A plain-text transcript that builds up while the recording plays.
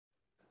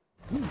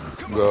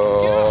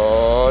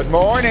Good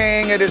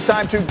morning. It is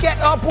time to get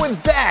up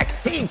with Dak.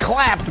 He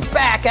clapped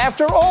back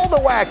after all the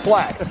whack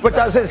flag. But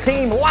does his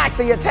team lack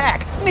the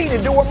attack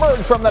needed to emerge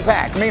from the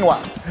pack?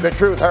 Meanwhile, the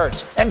truth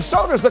hurts. And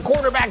so does the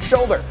quarterback's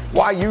shoulder.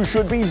 Why you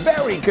should be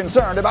very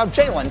concerned about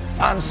Jalen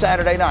on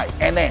Saturday night.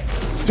 And then,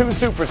 two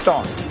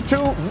superstars,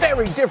 two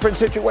very different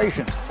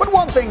situations, but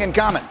one thing in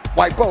common.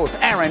 Why both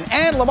Aaron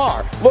and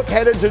Lamar look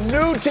headed to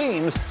new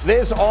teams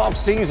this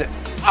offseason.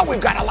 Oh,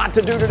 we've got a lot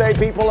to do today,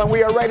 people, and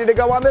we are ready to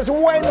go on this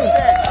Wednesday.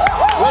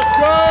 Let's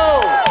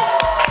go!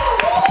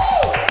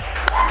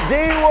 D.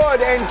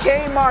 Wood and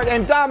Kmart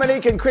and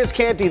Dominique and Chris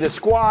Canty, the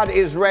squad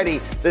is ready.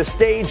 The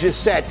stage is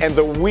set and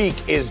the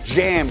week is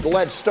jammed.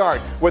 Let's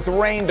start with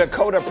Rain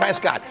Dakota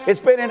Prescott. It's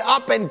been an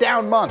up and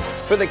down month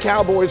for the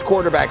Cowboys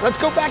quarterback. Let's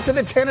go back to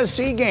the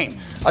Tennessee game.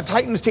 A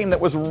Titans team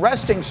that was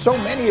resting so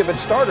many of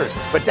its starters,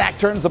 but Dak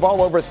turns the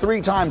ball over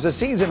 3 times, a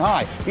season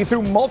high. He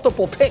threw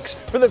multiple picks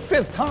for the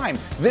 5th time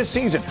this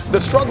season.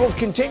 The struggles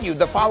continued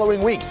the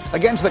following week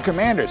against the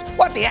Commanders.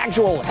 What the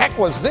actual heck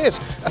was this?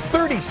 A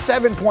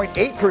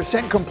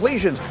 37.8%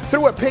 completions,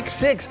 threw a pick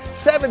 6,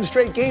 7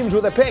 straight games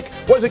with a pick.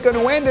 Was it going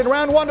to end in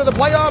round 1 of the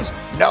playoffs?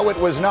 No, it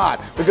was not,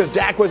 because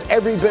Dak was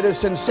every bit as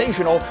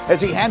sensational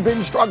as he had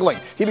been struggling.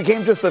 He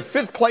became just the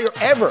 5th player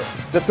ever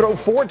to throw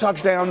 4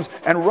 touchdowns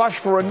and rush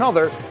for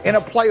another in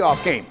a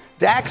playoff game.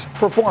 Dak's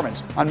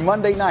performance on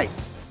Monday night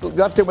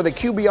left him with a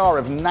QBR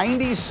of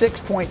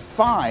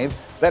 96.5.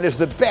 That is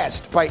the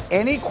best by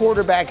any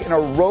quarterback in a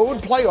road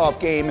playoff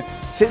game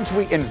since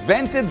we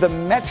invented the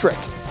metric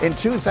in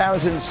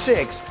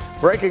 2006,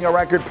 breaking a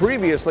record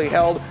previously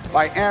held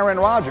by Aaron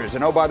Rodgers.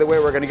 And oh, by the way,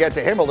 we're going to get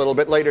to him a little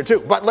bit later,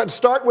 too. But let's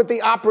start with the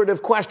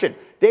operative question.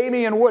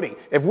 Damian Woody,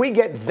 if we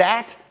get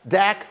that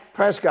Dak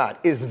Prescott,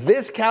 is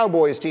this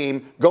Cowboys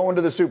team going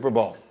to the Super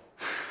Bowl?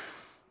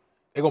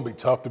 They're going to be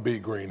tough to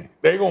beat, Greeny.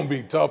 They're going to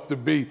be tough to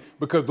beat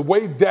because the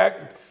way Dak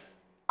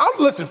 –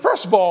 listen,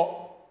 first of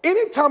all,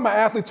 anytime an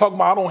athlete talk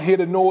about I don't hear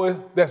the noise,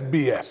 that's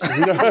BS.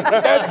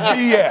 That's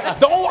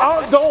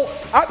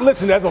BS.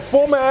 Listen, as a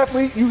former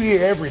athlete, you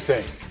hear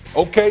everything,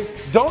 okay?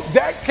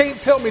 Dak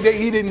can't tell me that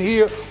he didn't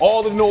hear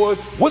all the noise.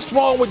 What's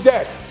wrong with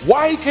Dak?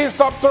 Why he can't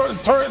stop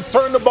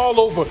turn the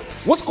ball over?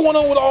 What's going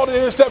on with all the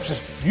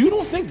interceptions? You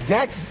don't think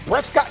Dak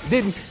Prescott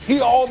didn't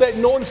hear all that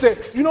noise and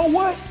said, you know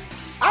what?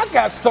 I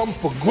got something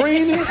for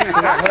Greeny.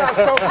 I got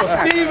something for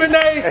Stephen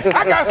A.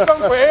 I got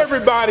something for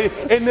everybody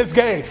in this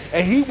game.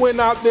 And he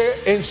went out there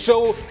and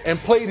showed and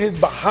played his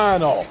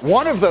behind off.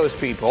 One of those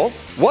people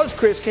was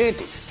Chris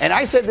Canty. And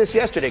I said this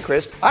yesterday,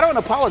 Chris. I don't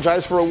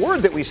apologize for a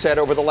word that we said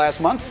over the last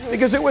month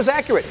because it was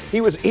accurate. He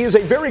is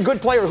a very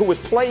good player who was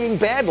playing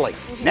badly.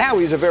 Now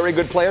he's a very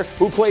good player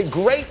who played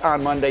great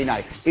on Monday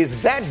night.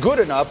 Is that good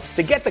enough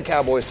to get the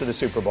Cowboys to the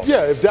Super Bowl?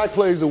 Yeah, if Dak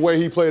plays the way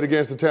he played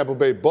against the Tampa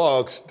Bay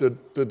Bucs,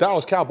 the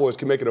Dallas Cowboys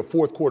can make it a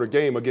fourth quarter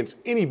game against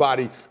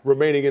anybody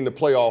remaining in the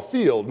playoff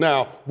field.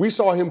 Now, we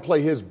saw him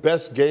play his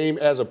best game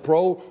as a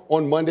pro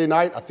on Monday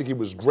night. I think he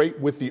was great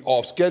with the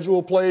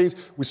off-schedule plays.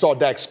 We saw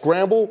Dak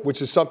scramble,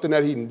 which is something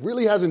that he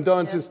really hasn't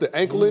done since the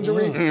ankle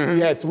injury. He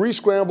had 3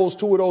 scrambles,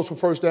 2 of those for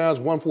first downs,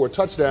 1 for a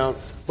touchdown.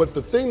 But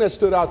the thing that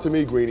stood out to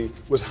me, Greeny,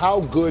 was how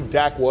good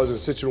Dak was in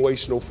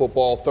situational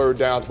football, third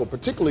downs, but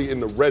particularly in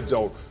the red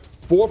zone.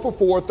 4 for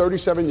 4,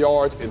 37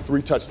 yards, and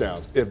 3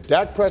 touchdowns. If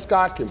Dak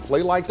Prescott can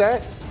play like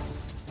that,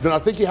 then I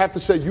think you have to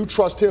say you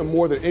trust him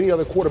more than any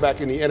other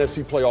quarterback in the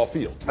NFC playoff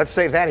field. Let's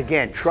say that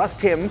again.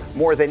 Trust him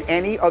more than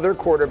any other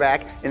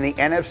quarterback in the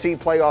NFC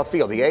playoff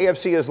field. The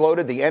AFC is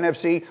loaded. The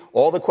NFC,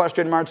 all the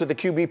question marks at the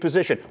QB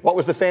position. What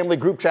was the family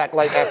group chat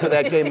like after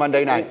that game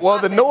Monday night? Well,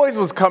 the noise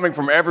was coming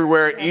from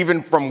everywhere,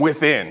 even from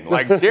within.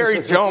 Like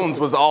Jerry Jones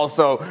was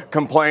also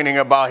complaining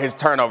about his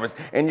turnovers.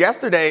 And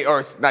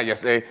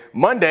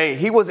Monday,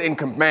 he was in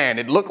command.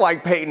 It looked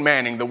like Peyton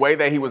Manning, the way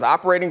that he was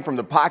operating from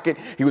the pocket.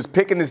 He was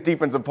picking this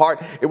defense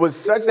apart. It was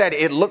such that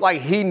it looked like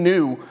he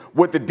knew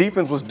what the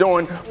defense was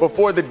doing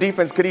before the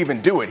defense could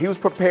even do it. He was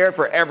prepared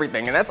for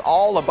everything, and that's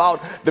all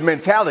about the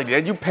mentality.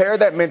 And you pair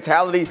that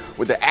mentality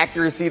with the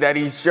accuracy that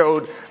he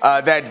showed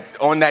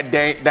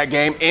that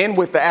game, and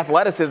with the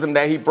athleticism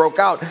that he broke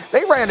out.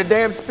 They ran a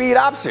damn speed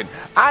option.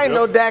 I didn't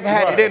know Dak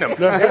had it in him.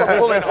 They were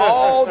pulling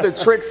all the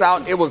tricks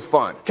out. It was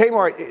fun.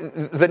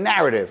 Kmart, the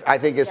narrative, I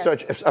think, is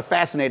such a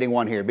fascinating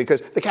one here because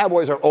the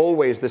Cowboys are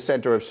always the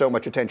center of so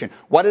much attention.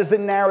 What is the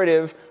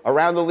narrative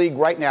around the league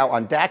right now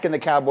on Dak and the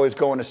Cowboys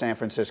going to San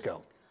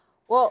Francisco?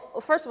 Well,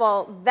 first of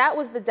all, that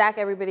was the Dak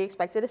everybody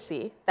expected to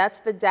see. That's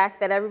the Dak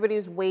that everybody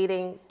was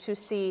waiting to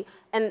see.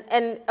 And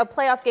a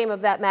playoff game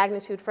of that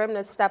magnitude for him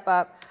to step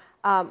up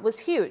was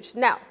huge.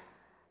 Now,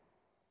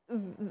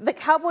 the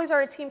Cowboys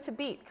are a team to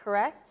beat,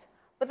 correct?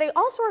 But they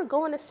also are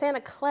going to Santa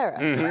Clara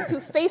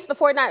to face the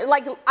 49ers.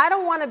 Like, I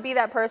don't want to be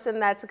that person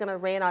that's going to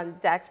rain on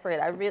Dak's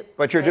parade.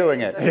 But you're doing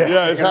it.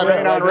 Yeah, it's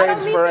happening. Rain on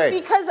Rain's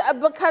parade.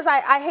 Because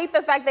I hate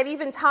the fact that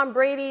even Tom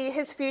Brady,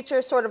 his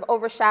future sort of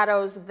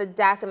overshadows the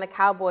Dak and the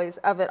Cowboys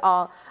of it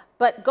all.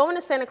 But going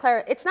to Santa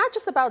Clara, it's not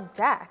just about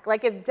Dak.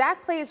 Like, if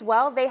Dak plays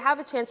well, they have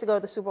a chance to go to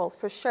the Super Bowl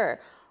for sure.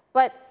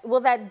 But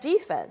will that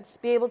defense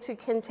be able to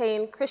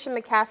contain Christian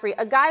McCaffrey,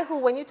 a guy who,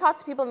 when you talk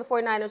to people in the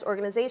 49ers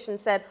organization,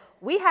 said,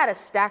 we had a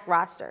stacked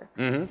roster.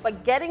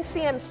 But getting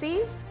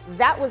CMC,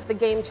 that was the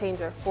game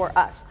changer for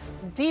us.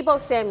 Deebo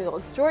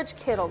Samuel, George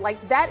Kittle,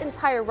 like that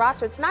entire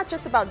roster, it's not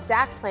just about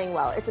Dak playing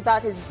well. It's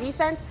about his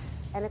defense,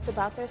 and it's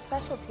about their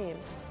special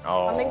teams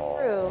coming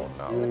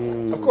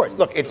through. Of course,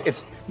 look,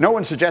 it's no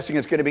one's suggesting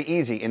it's going to be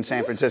easy in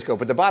San Francisco,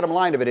 but the bottom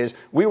line of it is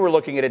we were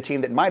looking at a team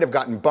that might have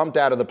gotten bumped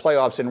out of the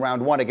playoffs in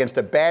round one against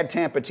a bad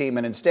Tampa team,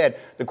 and instead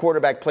the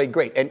quarterback played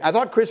great. And I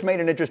thought Chris made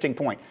an interesting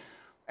point,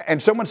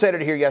 and someone said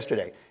it here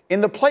yesterday.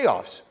 In the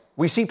playoffs,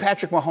 we see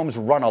Patrick Mahomes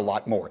run a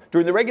lot more.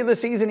 During the regular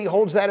season, he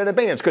holds that at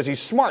abeyance because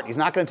he's smart. He's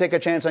not going to take a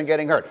chance on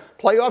getting hurt.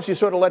 Playoffs, you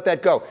sort of let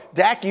that go.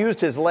 Dak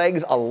used his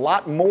legs a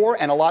lot more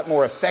and a lot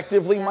more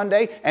effectively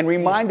Monday and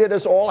reminded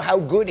us all how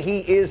good he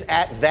is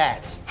at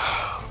that.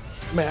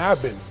 Man,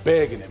 I've been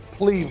begging and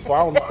pleading for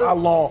I don't know how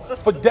long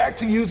for Dak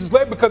to use his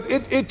leg because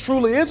it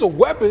truly is a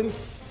weapon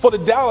for the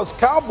Dallas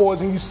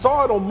Cowboys. And you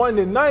saw it on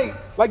Monday night.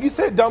 Like you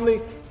said,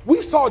 Dominique, we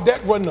saw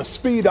Dak run the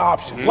speed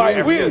option.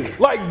 Like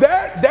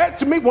that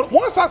to me,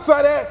 once I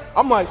saw that,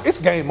 I'm like, it's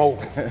game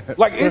over.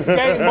 Like, it's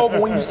game over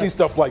when you see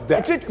stuff like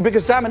that.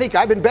 Because, Dominique,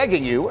 I've been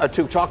begging you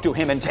to talk to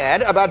him and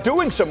Tad about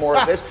doing some more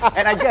of this,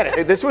 and I get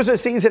it. This was a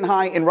season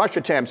high in rush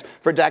attempts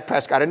for Dak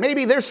Prescott, and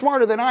maybe they're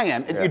smarter than I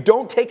am. You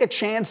don't take a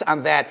chance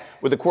on that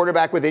with a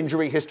quarterback with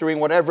injury history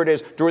and whatever it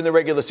is during the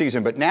regular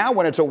season. But now,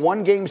 when it's a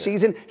one-game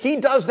season, he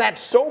does that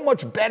so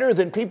much better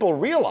than people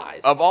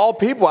realize. Of all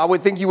people, I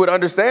would think you would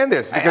understand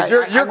this because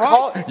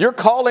you're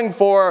calling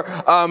for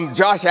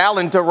Josh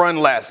Allen to run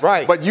less.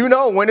 Right. But you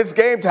know when it's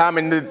game time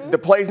and the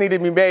plays need to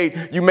be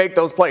made, you make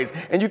those plays.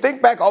 And you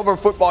think back over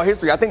football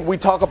history, I think we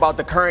talk about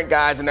the current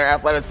guys and their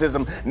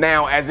athleticism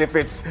now as if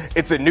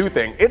it's a new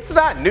thing. It's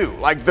not new.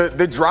 Like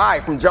the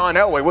drive from John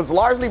Elway was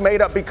largely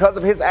made up because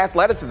of his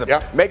athleticism,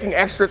 making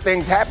extra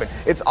things happen.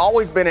 It's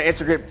always been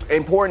an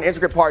important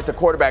intricate part to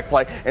quarterback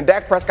play, and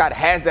Dak Prescott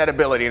has that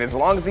ability. And as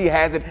long as he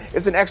has it,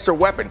 it's an extra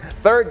weapon.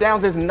 Third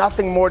downs is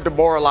nothing more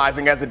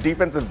demoralizing as a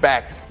defensive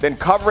back than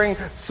covering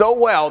so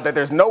well that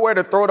there's nowhere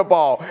to throw the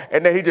ball,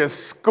 and then he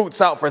just scoots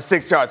out for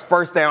 6 yards.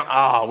 First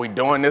down, we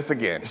doing this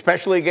again.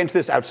 Especially against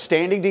this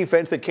outstanding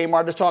defense that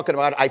Kmart is talking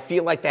about, I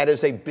feel like that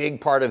is a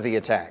big part of the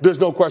attack. There's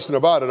no question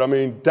about it. I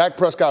mean, Dak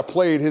Prescott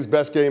played his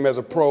best game as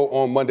a pro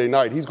on Monday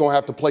night. He's going to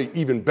have to play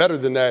even better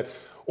than that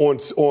on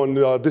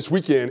this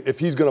weekend if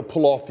he's going to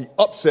pull off the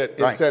upset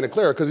in Santa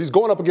Clara, because he's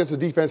going up against a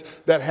defense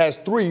that has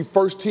 3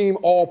 first-team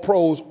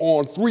All-Pros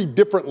on 3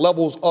 different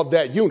levels of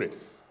that unit.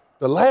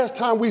 The last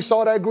time we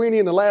saw that, Greeny,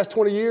 in the last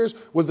 20 years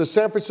was the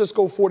San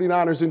Francisco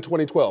 49ers in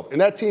 2012. And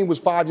that team was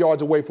 5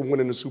 yards away from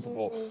winning the Super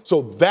Bowl.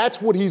 So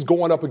that's what he's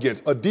going up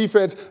against, a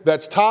defense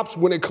that's tops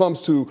when it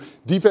comes to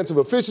defensive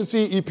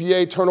efficiency,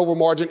 EPA, turnover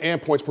margin,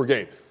 and points per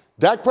game.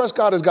 Dak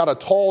Prescott has got a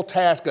tall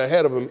task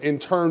ahead of him in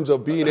terms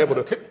of being able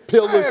to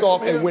peel this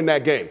off and win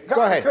that game.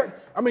 Go ahead.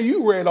 I mean,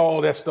 you read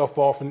all that stuff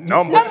off. And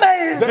Numbers.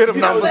 Get him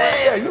numbers.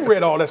 Yeah, you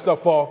read all that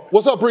stuff off.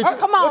 What's up, Breacher?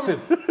 Come on,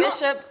 Listen,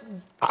 Bishop.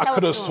 I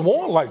could have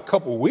sworn like a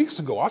couple weeks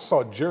ago I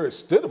saw Jarrett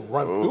Stidham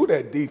run through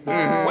that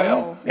defense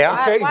well.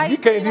 Yeah. Okay. Why You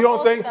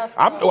don't think stuff,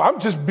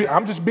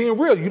 I'm just being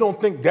real. You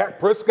don't think Dak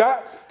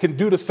Prescott can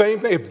do the same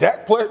thing? If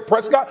Dak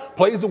Prescott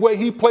plays the way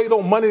he played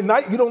on Monday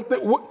night, you don't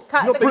think he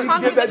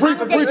can get that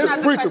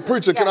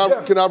Preacher,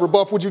 can I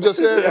rebuff what you just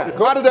said?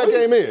 How did that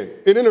game end?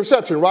 An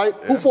interception, right?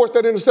 Who forced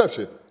that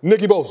interception?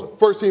 Nicky Bosa,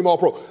 first team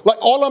All-Pro. Like,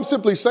 all I'm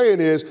simply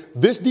saying is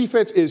this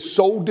defense is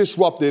so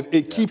disruptive,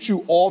 it keeps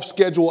you off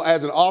schedule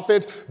as an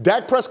offense.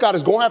 Dak Prescott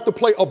is going to have to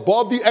play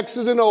above the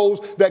X's and O's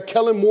that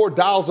Kellen Moore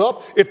dials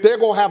up if they're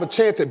going to have a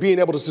chance at being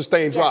able to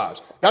sustain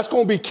drives. That's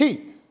going to be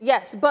key.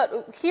 Yes,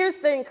 but here's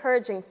the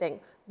encouraging thing.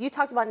 You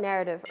talked about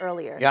narrative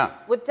earlier. Yeah.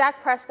 With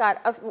Dak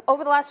Prescott,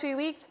 over the last few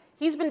weeks,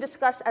 he's been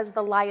discussed as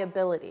the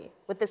liability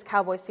with this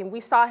Cowboys team. We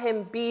saw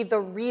him be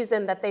the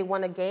reason that they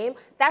won a game.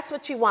 That's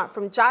what you want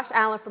from Josh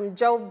Allen, from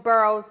Joe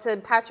Burrow to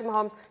Patrick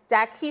Mahomes.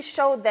 Dak, he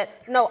showed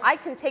that, no, I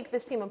can take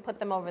this team and put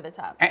them over the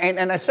top.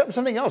 And I said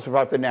something else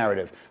about the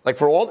narrative. Like,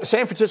 for all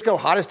San Francisco,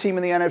 hottest team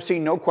in the NFC,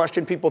 no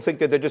question, people think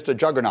that they're just a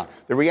juggernaut.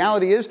 The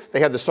reality is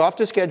they have the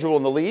softest schedule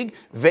in the league.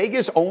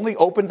 Vegas only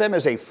opened them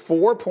as a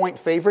 4-point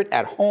favorite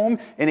at home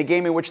in a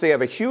game in which they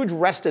have a huge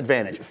rest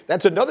advantage.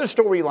 That's another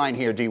storyline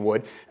here, D.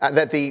 Wood,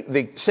 that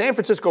the San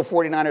Francisco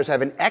 49ers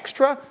have an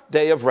extra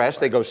day of rest.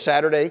 They go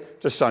Saturday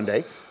to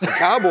Sunday. The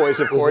Cowboys,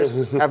 of course,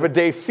 have a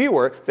day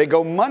fewer. They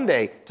go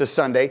Monday to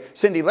Sunday.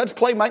 Cindy, let's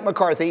play Mike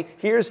McCarthy.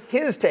 Here's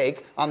his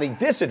take on the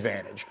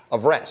disadvantage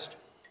of rest.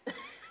 I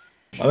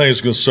think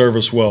it's going to serve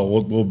us well.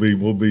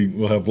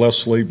 We'll have less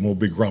sleep and we'll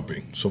be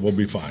grumpy, so we'll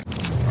be fine.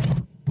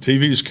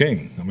 TV is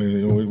king. I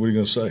mean, what are you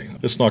going to say?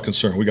 It's not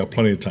concerned. We got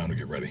plenty of time to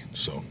get ready,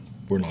 so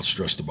we're not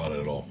stressed about it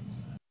at all.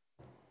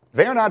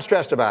 They're not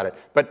stressed about it.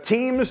 But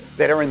teams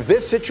that are in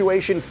this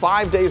situation,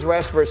 5 days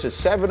rest versus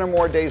 7 or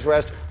more days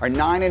rest, are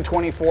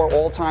 9-24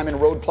 all-time in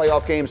road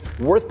playoff games.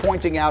 Worth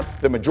pointing out,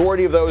 the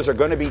majority of those are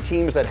going to be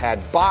teams that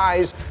had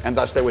byes, and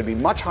thus they would be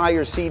much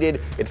higher seeded.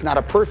 It's not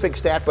a perfect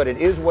stat, but it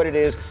is what it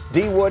is.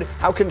 D. Wood,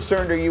 how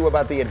concerned are you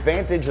about the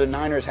advantage the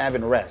Niners have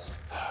in rest?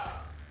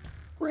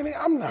 Really,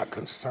 I'm not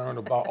concerned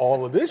about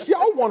all of this.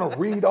 Y'all want to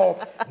read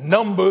off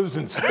numbers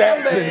and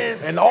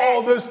stats and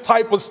all this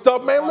type of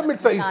stuff. Man, let me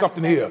tell you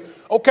something here.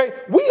 Okay,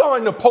 we are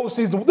in the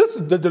postseason. This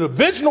is the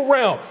divisional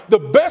round, the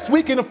best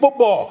weekend of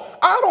football.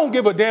 I don't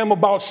give a damn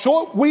about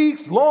short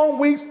weeks, long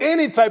weeks,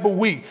 any type of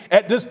week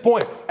at this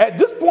point. At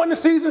this point in the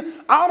season,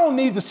 I don't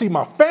need to see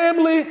my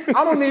family.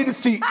 I don't need to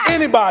see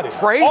anybody.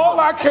 All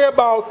I care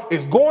about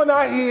is going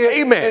out here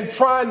and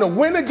trying to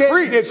win a game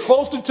and get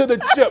closer to the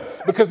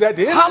chip. Because at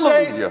the end of the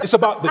day, it's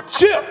about the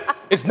chip.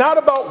 It's not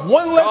about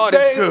one less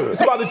day.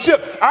 It's about the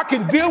chip. I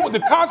can deal with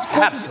the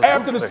consequences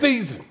after the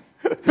season.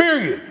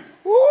 Period.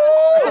 Woo,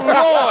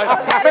 Lord,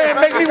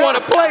 man, make me want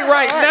to play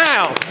right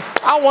now.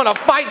 I want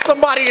to fight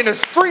somebody in the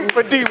street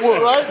for D.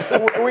 Wood.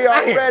 Right? We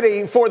are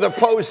ready for the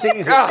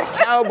postseason, the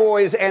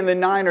Cowboys and the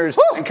Niners.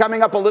 And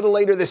coming up a little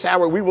later this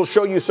hour, we will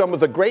show you some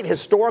of the great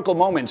historical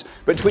moments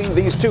between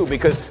these two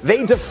because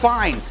they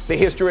define the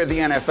history of the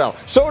NFL.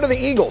 So do the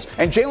Eagles,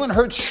 and Jalen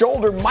Hurts'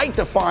 shoulder might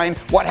define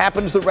what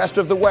happens the rest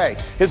of the way.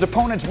 His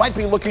opponents might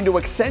be looking to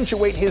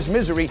accentuate his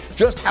misery.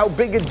 Just how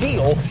big a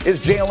deal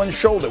is Jalen's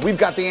shoulder? We've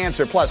got the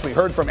answer. Plus, we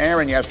heard from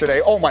Aaron yesterday.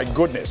 Oh, my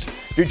goodness.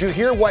 Did you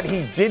hear what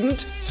he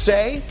didn't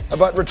say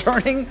about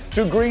returning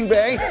to Green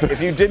Bay?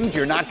 If you didn't,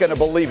 you're not going to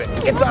believe it.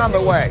 It's on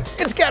the way.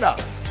 It's Get Up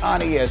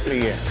on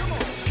ESPN.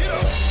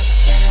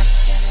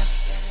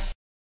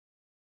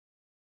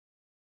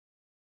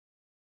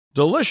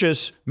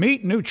 Delicious,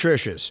 meet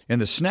nutritious. In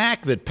the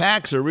snack that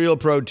packs a real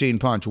protein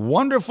punch,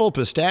 Wonderful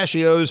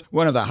Pistachios,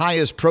 one of the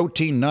highest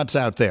protein nuts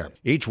out there.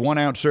 Each 1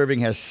 ounce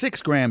serving has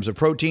 6 grams of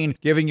protein,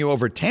 giving you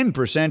over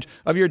 10%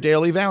 of your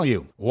daily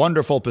value.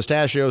 Wonderful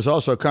Pistachios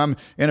also come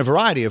in a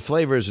variety of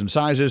flavors and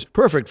sizes,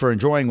 perfect for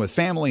enjoying with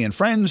family and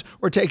friends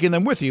or taking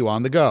them with you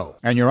on the go.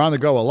 And you're on the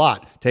go a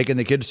lot, taking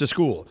the kids to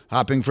school,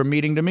 hopping from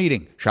meeting to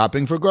meeting,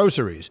 shopping for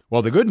groceries.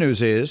 Well, the good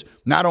news is,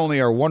 not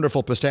only are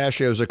Wonderful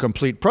Pistachios a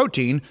complete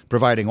protein,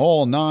 providing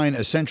all 9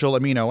 essential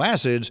amino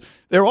acids,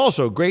 they're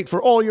also great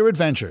for all your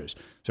adventures.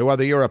 So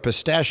whether you're a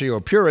pistachio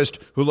purist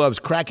who loves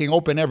cracking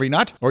open every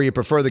nut, or you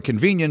prefer the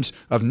convenience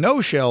of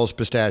no-shells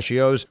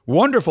pistachios,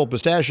 Wonderful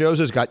Pistachios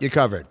has got you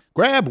covered.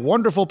 Grab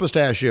Wonderful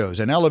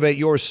Pistachios and elevate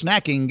your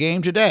snacking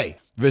game today.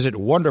 Visit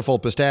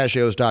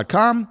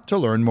wonderfulpistachios.com to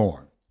learn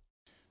more.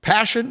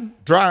 Passion,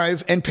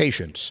 drive, and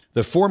patience.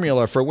 The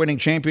formula for winning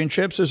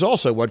championships is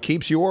also what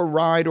keeps your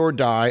ride or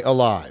die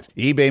alive.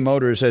 eBay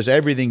Motors has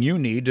everything you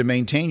need to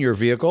maintain your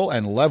vehicle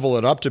and level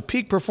it up to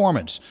peak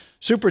performance.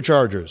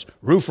 Superchargers,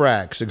 roof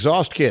racks,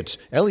 exhaust kits,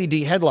 LED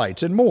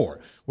headlights, and more.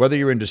 Whether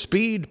you're into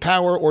speed,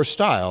 power, or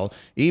style,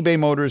 eBay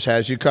Motors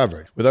has you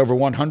covered. With over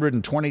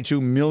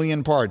 122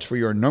 million parts for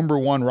your number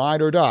one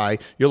ride or die,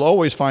 you'll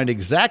always find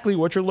exactly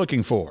what you're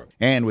looking for.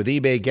 And with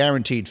eBay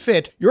Guaranteed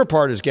Fit, your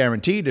part is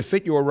guaranteed to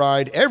fit your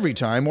ride every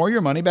time or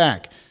your money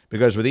back.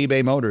 Because with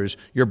eBay Motors,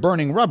 you're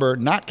burning rubber,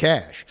 not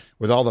cash.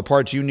 With all the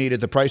parts you need at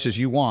the prices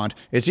you want,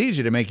 it's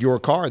easy to make your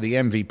car the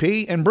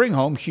MVP and bring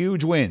home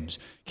huge wins.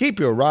 Keep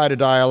your ride or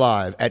die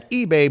alive at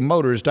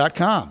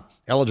ebaymotors.com.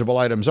 Eligible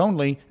items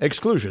only.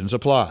 Exclusions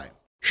apply.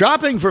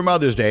 Shopping for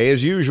Mother's Day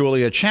is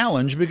usually a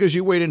challenge because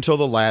you wait until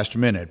the last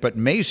minute, but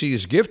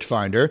Macy's Gift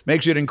Finder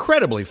makes it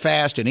incredibly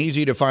fast and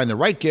easy to find the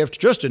right gift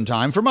just in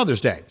time for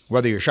Mother's Day.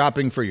 Whether you're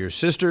shopping for your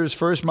sister's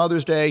first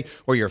Mother's Day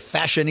or your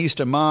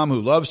fashionista mom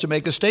who loves to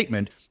make a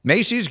statement,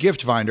 Macy's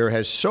Gift Finder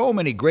has so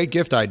many great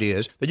gift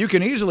ideas that you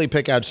can easily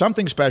pick out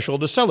something special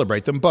to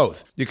celebrate them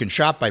both. You can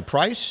shop by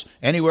price,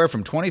 anywhere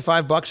from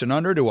 $25 and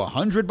under to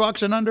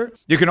 $100 and under.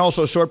 You can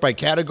also sort by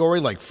category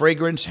like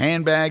fragrance,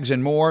 handbags,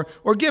 and more,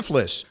 or gift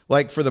lists,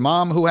 like for the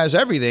mom who has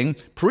everything,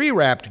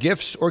 pre-wrapped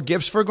gifts or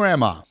gifts for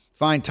grandma.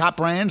 Find top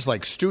brands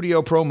like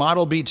Studio Pro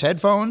Model Beats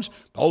headphones,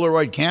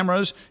 Polaroid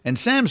cameras, and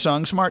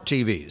Samsung smart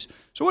TVs.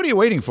 So what are you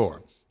waiting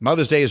for?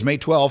 Mother's Day is May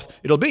 12th.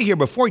 It'll be here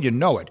before you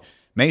know it.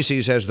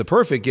 Macy's has the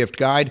perfect gift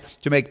guide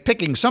to make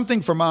picking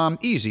something for mom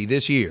easy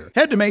this year.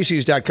 Head to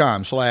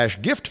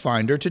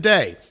Macys.com/giftfinder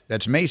today.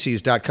 That's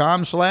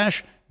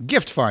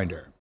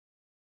Macys.com/giftfinder.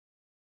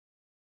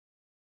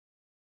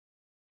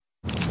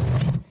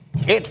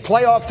 It's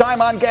playoff time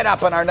on Get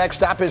Up, and our next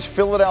stop is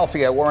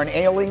Philadelphia, where an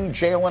ailing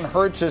Jalen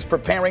Hurts is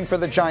preparing for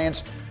the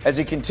Giants as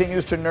he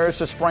continues to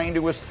nurse a sprain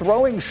to his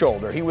throwing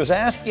shoulder. He was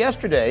asked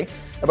yesterday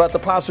about the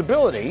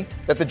possibility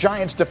that the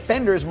Giants'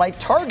 defenders might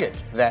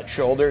target that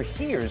shoulder.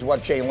 Here's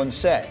what Jalen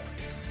said.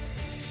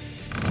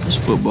 It's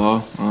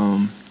football.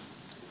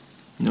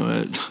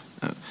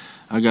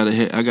 I got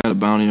a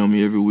bounty on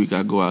me every week.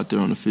 I go out there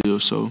on the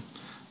field, so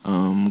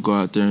go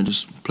out there and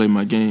just play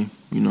my game.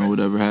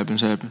 Whatever happens,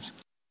 happens.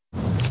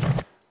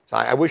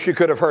 I wish you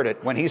could have heard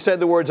it. When he said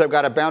the words, "I've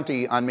got a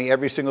bounty on me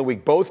every single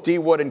week," both D.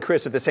 Wood and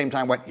Chris at the same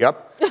time went,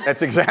 "Yep."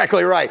 That's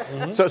exactly right.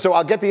 So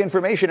I'll get the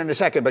information in a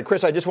second. But,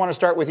 Chris, I just want to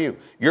start with you.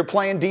 You're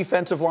playing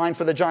defensive line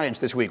for the Giants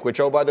this week, which,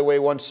 oh, by the way,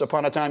 once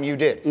upon a time you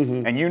did.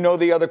 And you know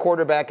the other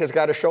quarterback has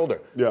got a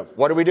shoulder. Yeah.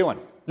 What are we doing?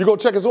 You go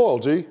check his oil,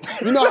 G.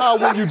 You know how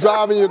when you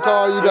drive in your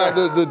car, you got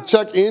the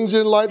check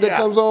engine light that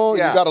comes on?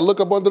 You got to look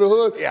up under the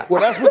hood? Yeah.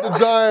 Well, that's what the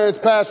Giants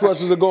pass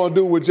rushers are going to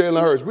do with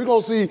Jalen Hurts. We're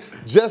going to see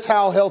just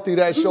how healthy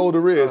that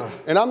shoulder is.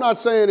 And I'm not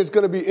saying it's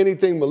going to be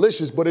anything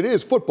malicious, but it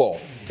is football.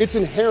 It's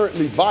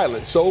inherently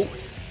violent. So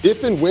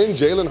if and when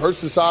Jalen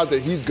Hurts decides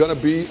that he's going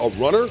to be a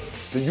runner,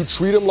 then you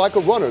treat him like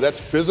a runner. That's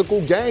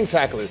physical gang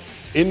tackling.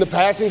 In the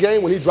passing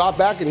game, when he drops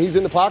back and he's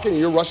in the pocket and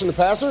you're rushing the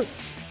passer,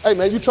 hey,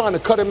 man, you're trying to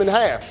cut him in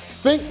half.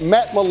 Think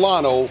Matt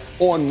Milano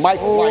on Mike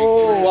White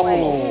in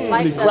Buffalo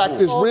when he cracked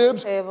his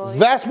ribs.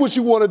 That's what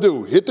you want to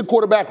do. Hit the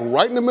quarterback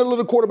right in the middle of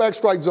the quarterback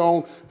strike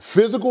zone.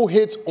 Physical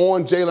hits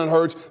on Jalen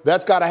Hurts.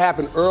 That's got to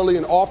happen early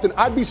and often.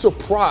 I'd be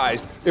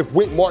surprised if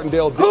Wink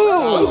Martindale did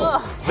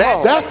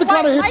that. That's the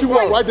kind of hit you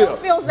want right there.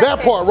 That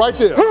part right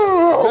there.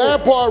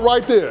 That part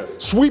right there.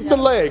 Sweep the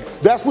leg.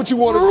 That's what you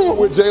want to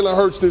do with Jalen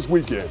Hurts this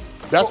weekend.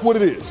 That's what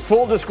it is.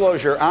 Full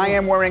disclosure, I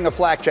am wearing a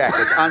flak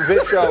jacket on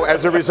this show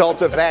as a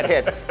result of that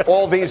hit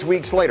all these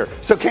weeks later.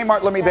 So,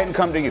 Kmart, let me then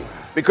come to you.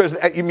 Because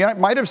you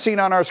might have seen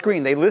on our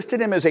screen, they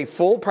listed him as a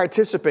full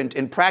participant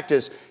in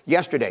practice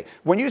yesterday.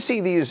 When you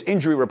see these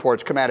injury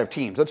reports come out of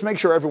teams, let's make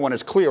sure everyone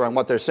is clear on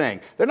what they're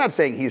saying. They're not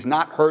saying he's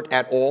not hurt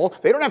at all.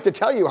 They don't have to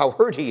tell you how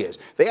hurt he is.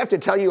 They have to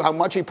tell you how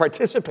much he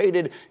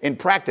participated in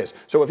practice.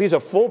 So if he's a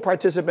full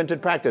participant in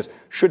practice,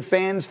 should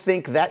fans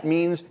think that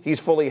means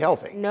he's fully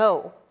healthy?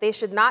 No, they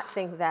should not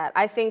think that.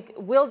 I think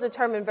we'll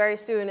determine very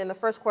soon in the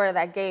first quarter of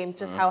that game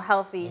just how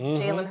healthy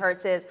Jalen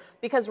Hurts is.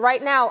 Because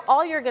right now,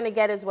 all you're going to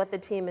get is what the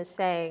team is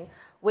saying,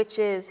 which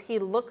is he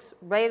looks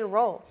ready to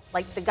roll.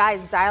 Like the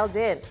guy's dialed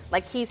in.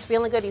 Like he's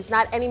feeling good. He's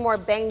not any more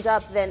banged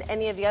up than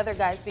any of the other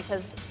guys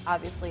because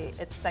obviously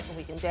it's second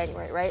week in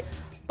January, right?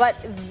 But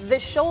the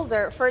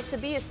shoulder, for it to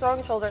be his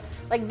throwing shoulder,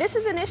 like this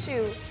is an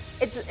issue.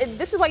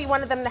 This is why you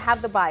wanted them to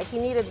have the bye. He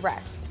needed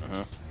rest.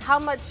 How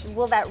much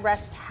will that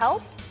rest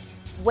help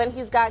when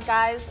he's got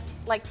guys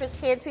like Chris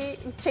Canty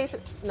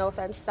chasing? No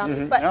offense,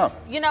 Dominic, but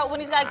you know when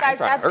he's got guys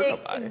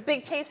that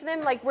big chasing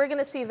him, like we're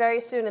gonna see very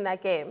soon in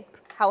that game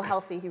how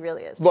healthy he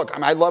really is. Look,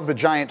 I love the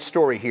Giants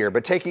story here,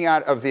 but taking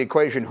out of the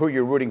equation who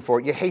you're rooting for,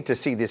 you hate to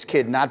see this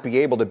kid not be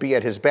able to be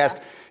at his best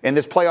in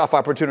this playoff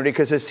opportunity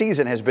because his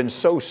season has been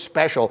so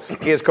special.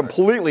 He has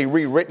completely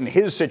rewritten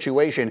his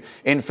situation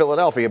in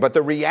Philadelphia. But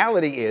the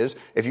reality is,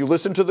 if you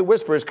listen to the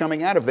whispers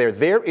coming out of there,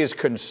 there is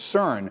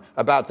concern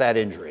about that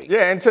injury.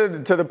 Yeah, and to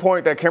the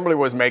point that Kimberly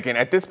was making,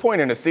 at this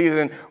point in the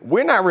season,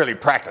 we're not really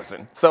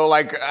practicing. So,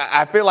 like,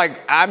 I feel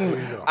like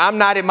I'm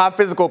not in my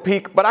physical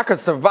peak, but I could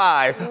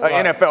survive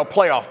an NFL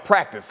playoff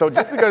practice. So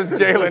just because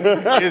Jalen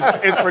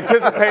is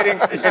participating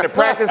in the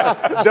practice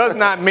does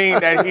not mean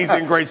that he's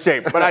in great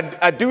shape.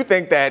 But I do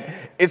think that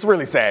it's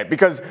really sad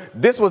because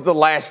this was the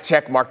last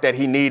check mark that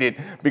he needed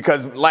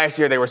because last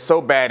year they were so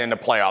bad in the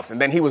playoffs.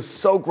 And then he was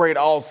so great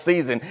all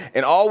season.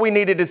 And all we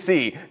needed to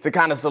see to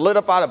kind of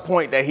solidify the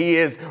point that he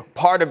is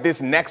part of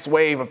this next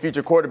wave of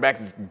future quarterbacks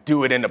is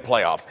do it in the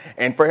playoffs.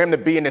 And for him to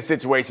be in this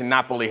situation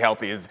not fully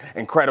healthy is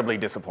incredibly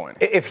disappointing.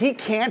 If he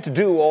can't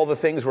do all the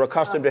things we're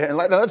accustomed to him,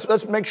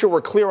 let's make sure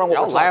we're clear on what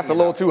Y'all we're laughed talking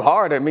a little about. too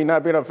hard at me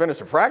not being able to finish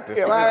the practice.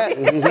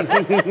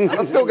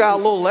 I still got a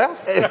little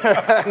left.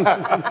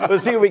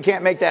 Let's see if we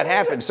can't make that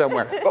happen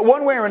somewhere. But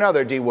one way or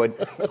another,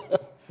 D-Wood,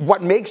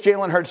 what makes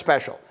Jalen Hurts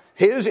special?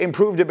 His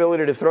improved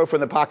ability to throw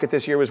from the pocket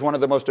this year was one of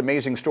the most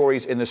amazing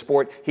stories in the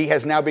sport. He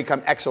has now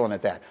become excellent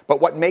at that.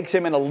 But what makes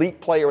him an elite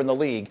player in the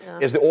league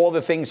is all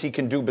the things he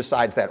can do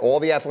besides that. All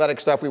the athletic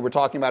stuff we were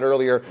talking about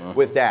earlier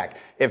with Dak.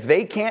 If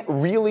they can't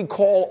really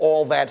call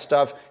all that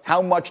stuff,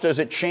 how much does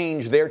it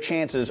change their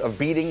chances of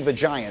beating the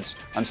Giants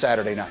on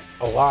Saturday night?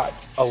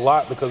 A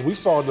lot, because we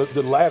saw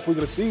the last week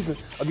of the season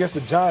against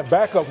the Giant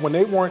backups when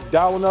they weren't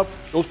dialing up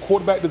those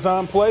quarterback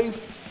design plays.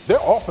 Their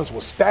offense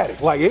was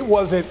static. Like, it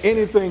wasn't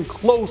anything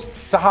close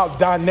to how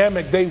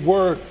dynamic they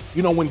were,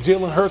 when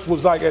Jalen Hurts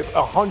was like at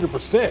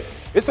 100%.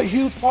 It's a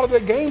huge part of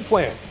their game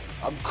plan.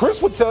 Chris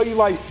would tell you,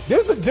 like,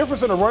 there's a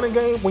difference in a running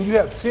game when you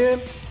have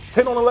 10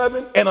 on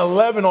 11, and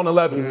 11 on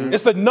 11.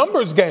 It's a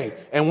numbers game.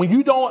 And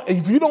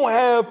if you don't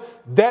have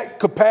that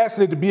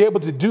capacity to be able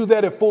to do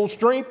that at full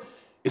strength,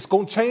 it's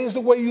going to change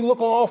the way you look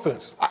on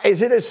offense.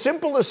 Is it as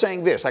simple as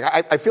saying this? Like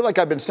I feel like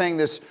I've been saying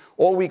this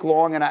all week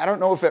long, and I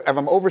don't know if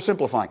I'm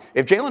oversimplifying.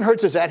 If Jalen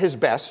Hurts is at his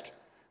best,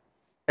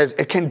 as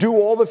it can do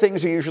all the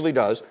things he usually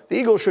does, the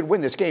Eagles should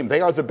win this game. They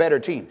are the better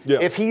team. Yeah.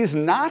 If he's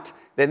not,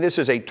 then this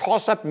is a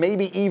toss-up,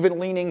 maybe even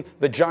leaning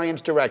the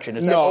Giants' direction.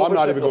 No, I'm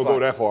not even going to go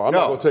that far. I'm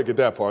not going to take it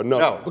that far.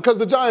 No. Because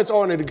the Giants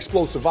aren't an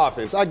explosive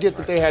offense. I get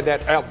that they had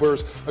that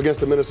outburst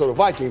against the Minnesota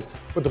Vikings,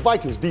 but the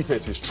Vikings'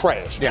 defense is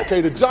trash. Yeah. Okay,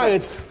 the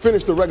Giants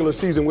finished the regular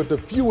season with the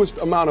fewest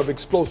amount of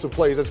explosive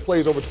plays, that's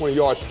plays over 20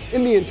 yards,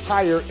 in the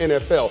entire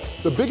NFL.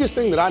 The biggest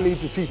thing that I need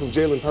to see from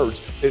Jalen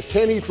Hurts is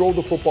can he throw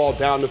the football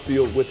down the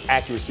field with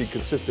accuracy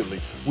consistently?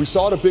 We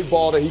saw the big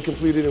ball that he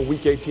completed in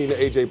Week 18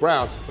 to A.J.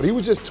 Brown, but he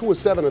was just 2 of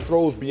 7 of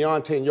throws beyond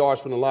 10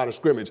 yards from the line of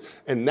scrimmage.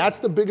 And that's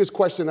the biggest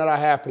question that I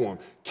have for him.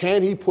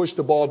 Can he push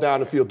the ball down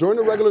the field? During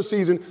the regular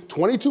season,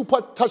 22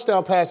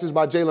 touchdown passes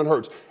by Jalen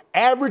Hurts.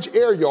 Average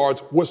air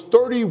yards was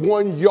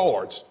 31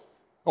 yards.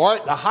 All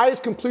right, the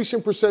highest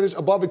completion percentage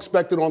above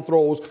expected on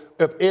throws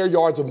of air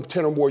yards of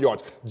 10 or more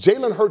yards.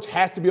 Jalen Hurts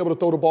has to be able to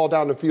throw the ball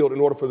down the field in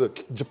order for the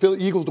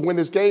Philly Eagles to win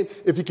this game.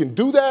 If he can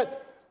do that,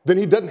 then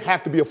he doesn't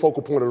have to be a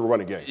focal point of the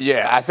running game.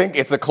 Yeah, I think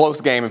it's a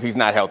close game if he's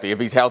not healthy. If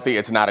he's healthy,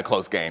 it's not a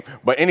close game.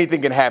 But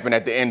anything can happen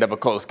at the end of a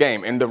close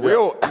game. And the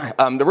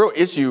real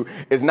issue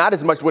is not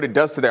as much what it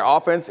does to their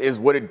offense, is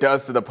what it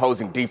does to the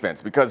opposing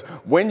defense. Because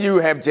when you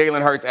have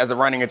Jalen Hurts as a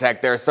running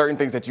attack, there are certain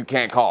things that you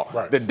can't call.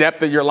 Right. The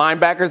depth of your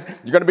linebackers,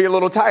 you're going to be a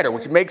little tighter,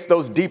 which makes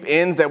those deep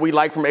ends that we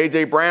like from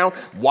A.J. Brown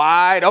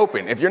wide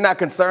open. If you're not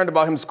concerned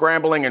about him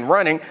scrambling and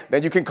running,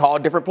 then you can call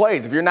different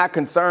plays. If you're not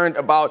concerned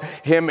about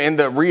him in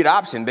the read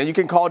option, then you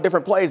can call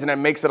different plays, and that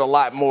makes it a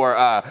lot more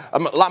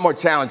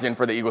challenging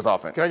for the Eagles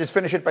offense. Can I just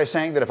finish it by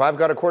saying that if I've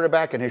got a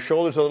quarterback and his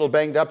shoulder's a little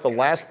banged up, the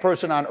last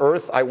person on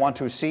earth I want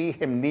to see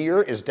him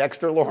near is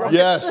Dexter Lawrence.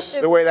 Yes.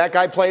 The way that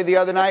guy played the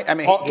other night, I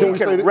mean, he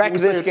can wreck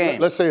this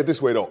game. Let's say it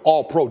this way, though.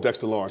 All-pro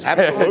Dexter Lawrence.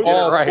 Absolutely.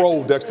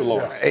 All-pro Dexter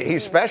Lawrence.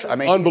 He's special. I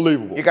mean,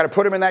 unbelievable. You got to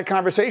put him in that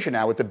conversation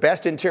now with the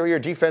best interior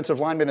defensive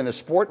lineman in the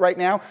sport right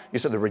now. You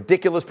saw the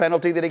ridiculous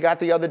penalty that he got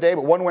the other day,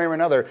 but one way or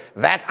another,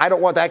 I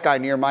don't want that guy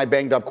near my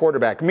banged-up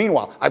quarterback.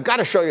 Meanwhile, I've got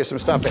to show you some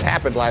stuff that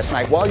happened last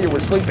night while you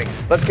were sleeping.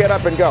 Let's get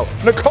up and go.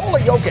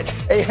 Nikola Jokic,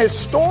 a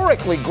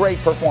historically great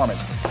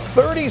performance.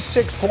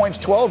 36 points,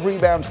 12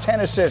 rebounds, 10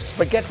 assists.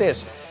 But get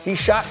this, he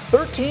shot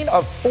 13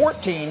 of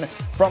 14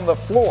 from the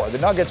floor. The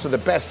Nuggets are the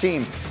best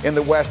team in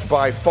the West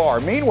by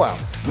far. Meanwhile,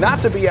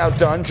 not to be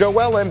outdone,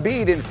 Joel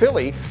Embiid in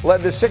Philly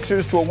led the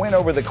Sixers to a win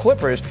over the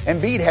Clippers.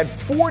 Embiid had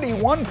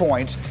 41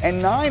 points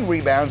and 9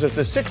 rebounds as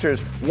the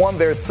Sixers won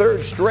their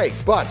third straight.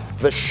 But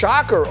the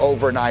shocker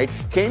overnight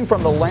came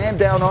from the land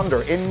down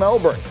under in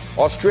Melbourne.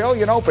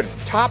 Australian Open,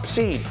 top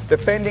seed,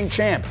 defending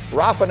champ,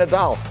 Rafa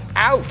Nadal,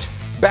 out.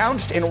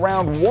 Bounced in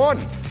round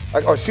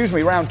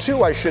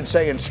two, I should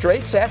say, in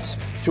straight sets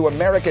to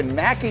American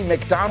Mackie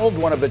McDonald,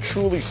 one of the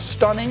truly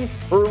stunning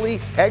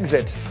early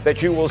exits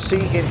that you will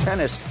see in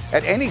tennis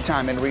at any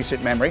time in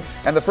recent memory.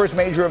 And the first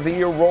major of the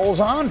year rolls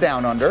on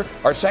down under.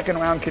 Our second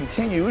round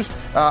continues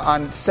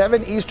on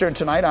 7 Eastern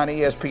tonight on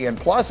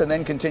ESPN+, and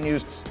then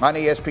continues on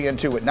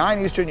ESPN2 at 9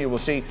 Eastern. You will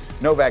see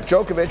Novak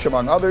Djokovic,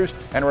 among others.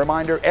 And a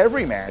reminder,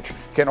 every match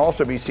can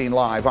also be seen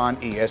live on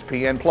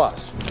ESPN+.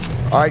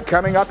 All right,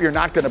 coming up, you're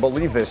not going to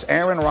believe this.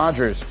 Aaron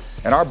Rodgers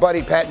and our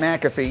buddy Pat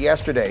McAfee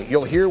yesterday.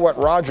 You'll hear what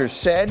Rodgers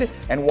said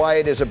and why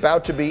it is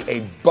about to be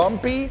a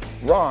bumpy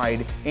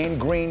ride in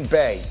Green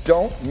Bay.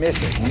 Don't miss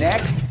it.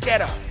 Next,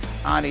 Get Up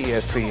on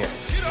ESPN.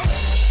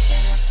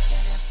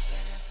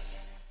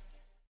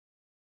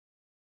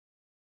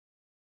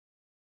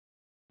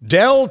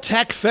 Dell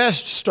Tech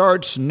Fest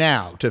starts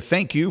now. To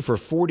thank you for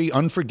 40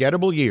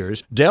 unforgettable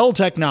years, Dell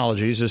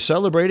Technologies is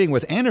celebrating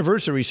with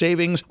anniversary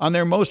savings on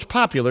their most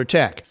popular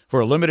tech. For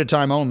a limited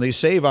time only,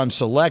 save on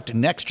select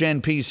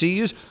next-gen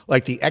PCs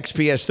like the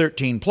XPS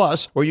 13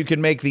 Plus, or you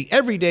can make the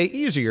everyday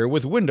easier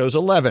with Windows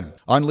 11.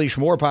 Unleash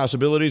more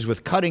possibilities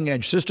with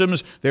cutting-edge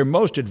systems, their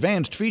most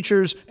advanced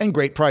features, and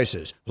great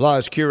prices.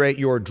 Plus, curate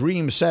your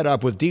dream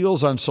setup with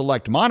deals on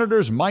select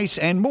monitors, mice,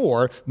 and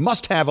more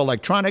must-have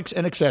electronics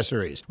and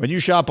accessories. When you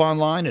shop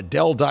online at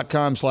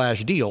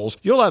Dell.com/deals,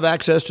 you'll have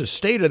access to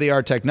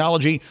state-of-the-art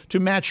technology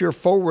to match your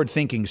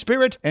forward-thinking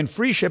spirit and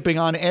free shipping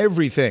on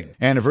everything.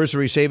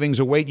 Anniversary savings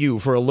await you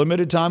for a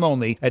limited time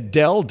only at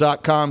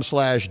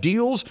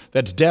Dell.com/deals.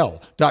 That's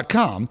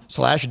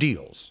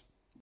Dell.com/deals.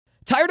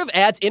 Tired of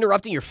ads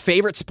interrupting your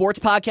favorite sports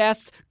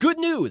podcasts? Good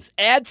news!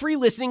 Ad-free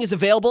listening is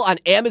available on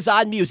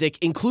Amazon Music,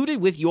 included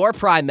with your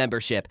Prime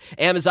membership.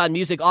 Amazon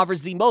Music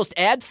offers the most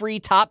ad-free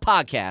top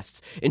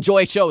podcasts.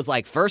 Enjoy shows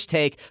like First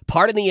Take,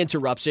 Pardon the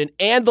Interruption,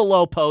 and The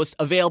Low Post,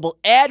 available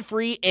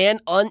ad-free and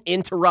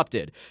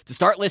uninterrupted. To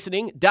start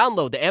listening,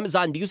 download the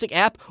Amazon Music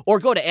app or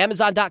go to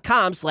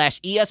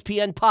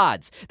Amazon.com/ESPN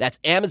Pods. That's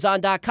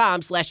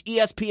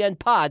Amazon.com/ESPN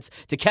Pods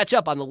to catch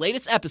up on the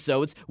latest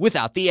episodes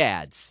without the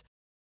ads.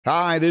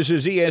 Hi, this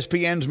is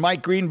ESPN's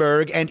Mike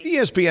Greenberg, and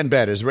ESPN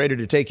Bet is ready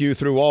to take you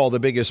through all the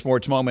biggest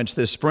sports moments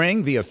this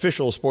spring. The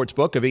official sports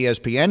book of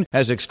ESPN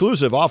has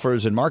exclusive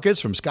offers and markets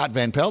from Scott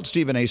Van Pelt,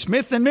 Stephen A.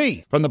 Smith, and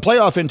me. From the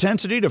playoff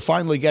intensity to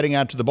finally getting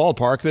out to the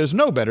ballpark, there's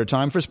no better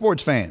time for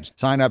sports fans.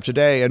 Sign up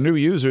today, and new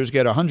users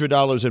get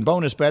 $100 in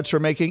bonus bets for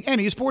making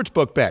any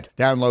sportsbook bet.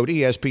 Download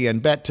ESPN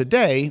Bet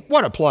today.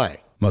 What a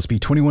play. Must be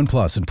 21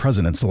 plus and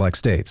present in select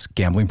states.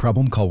 Gambling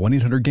problem? Call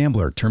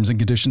 1-800-GAMBLER. Terms and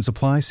conditions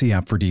apply. See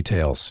app for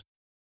details.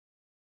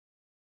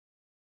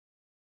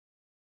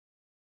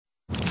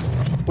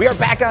 We are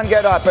back on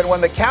Get Up, and when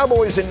the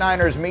Cowboys and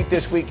Niners meet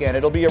this weekend,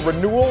 it'll be a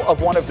renewal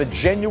of one of the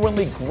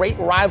genuinely great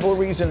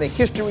rivalries in the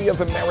history of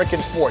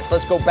American sports.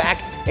 Let's go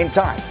back in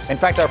time. In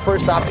fact, our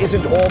first stop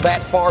isn't all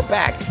that far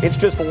back. It's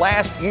just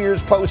last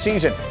year's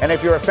postseason. And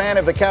if you're a fan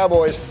of the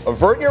Cowboys,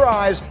 avert your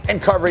eyes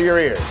and cover your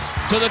ears.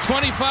 To the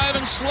 25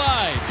 and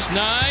slides.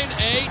 9,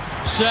 8,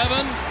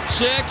 7,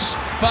 6,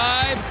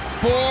 5,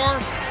 4,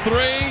 3,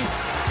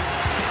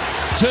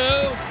 2,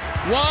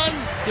 1.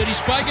 Did he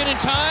spike it in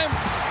time?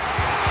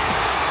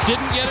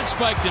 Didn't get it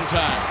spiked in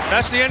time.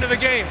 That's the end of the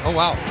game. Oh,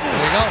 wow.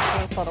 There you go.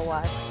 Painful to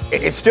watch.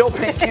 It's still,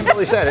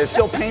 Kimberly said, it's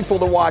still painful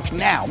to watch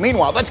now.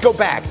 Meanwhile, let's go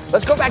back.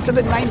 Let's go back to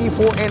the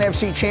 94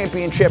 NFC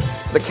Championship.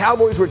 The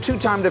Cowboys were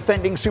two-time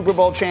defending Super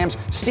Bowl champs.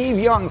 Steve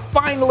Young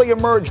finally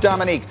emerged,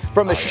 Dominique,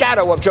 from the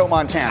shadow of Joe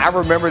Montana. I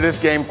remember this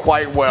game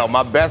quite well.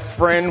 My best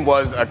friend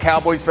was a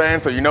Cowboys fan,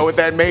 so you know what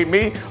that made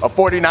me? A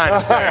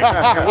 49ers fan.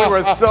 And we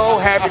were so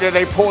happy that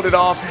they pulled it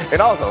off.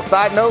 And also,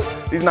 side note,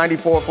 these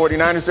 94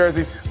 49ers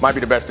jerseys might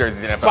be the best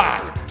jerseys in the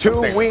NFL.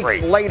 2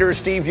 weeks later,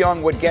 Steve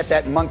Young would get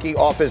that monkey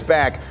off his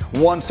back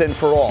once and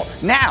for all.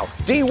 Now,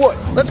 D. Wood,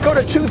 let's go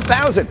to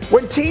 2000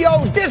 when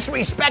T.O.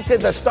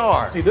 disrespected the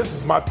star. See, this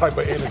is my type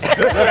of energy.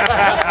 That's the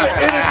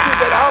energy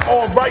that I'm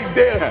on right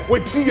there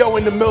with T.O.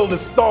 in the middle of the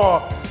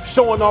star.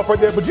 Showing off right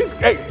there, but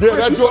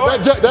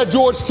that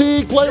George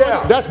Teague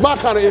player, that's my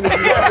kind of energy.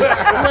 You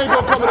ain't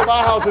gonna come into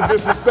my house and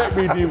disrespect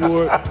me, D.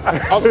 Wood.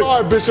 I'm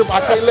sorry, Bishop,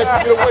 I can't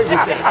let you get away with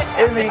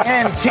that. In the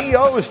end,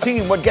 T.O.'s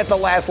team would get the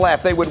last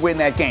laugh. They would win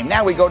that game.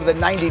 Now we go to the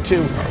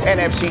 92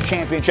 NFC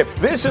Championship.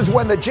 This is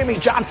when the Jimmy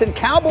Johnson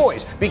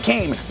Cowboys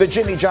became the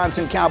Jimmy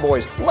Johnson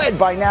Cowboys, led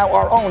by now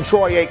our own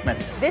Troy Aikman.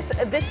 This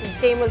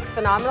game was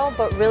phenomenal,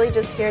 but really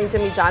just hearing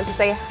Jimmy Johnson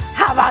say,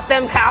 "How about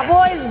them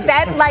Cowboys?"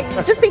 That, like,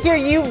 just to hear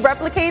you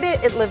replicate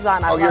it lives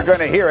on. You're going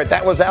to hear it.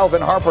 That was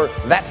Alvin Harper.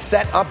 That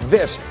set up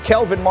this.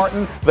 Kelvin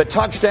Martin, the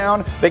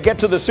touchdown. They get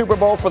to the Super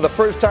Bowl for the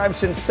first time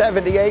since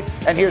 '78.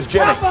 And here's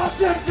Jimmy. How about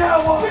them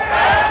Cowboys?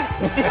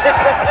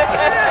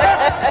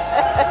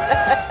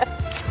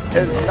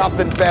 There's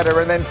nothing better.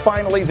 And then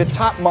finally, the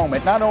top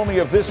moment, not only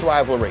of this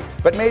rivalry,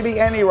 but maybe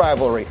any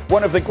rivalry.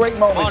 One of the great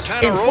moments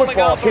in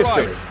football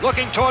history. Right,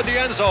 looking toward the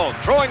end zone,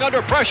 throwing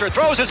under pressure,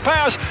 throws his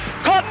pass,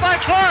 caught by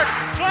Clark.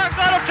 Clark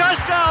got a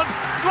touchdown.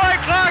 Dwight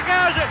Clark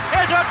has it.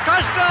 It's a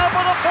touchdown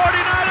for the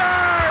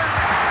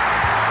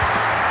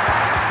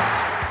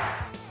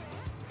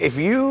 49ers. If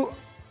you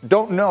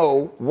don't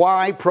know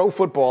why pro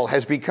football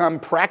has become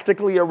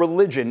practically a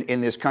religion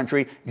in this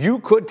country, you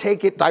could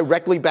take it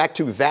directly back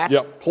to that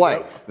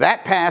play.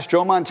 That pass,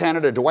 Joe Montana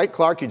to Dwight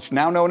Clark, it's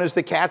now known as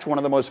the catch, one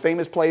of the most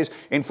famous plays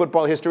in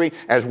football history.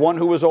 As one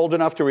who was old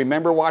enough to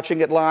remember watching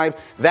it live,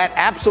 that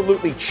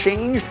absolutely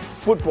changed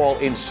football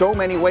in so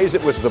many ways.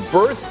 It was the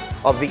birth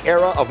of the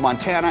era of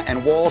Montana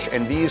and Walsh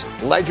and these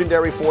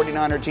legendary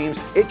 49er teams.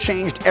 It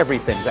changed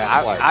everything,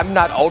 that play. I'm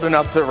not old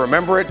enough to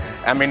remember it.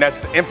 I mean,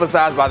 that's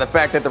emphasized by the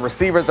fact that the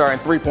receivers are in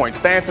three-point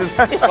stances.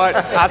 But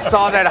I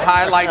saw that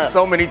highlight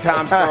so many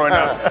times growing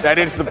up that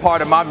it's a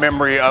part of my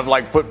memory of,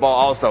 like, football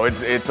also.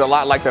 It's a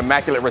lot like the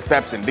Immaculate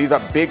Reception. These are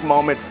big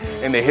moments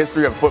in the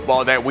history of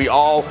football that we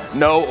all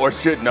know or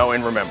should know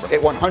and remember.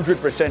 It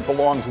 100%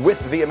 belongs with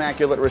the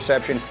Immaculate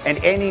Reception and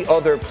any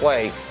other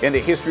play in the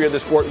history of the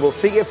sport. We'll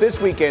see if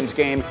this weekend's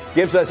game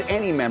gives us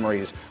any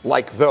memories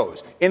like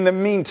those. In the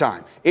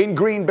meantime, in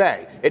Green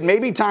Bay, it may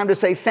be time to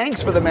say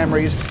thanks for the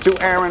memories to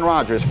Aaron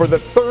Rodgers. For the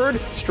third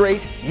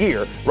straight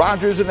year,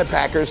 Rodgers and the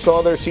Packers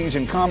saw their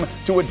season come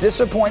to a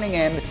disappointing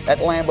end at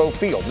Lambeau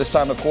Field. This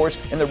time, of course,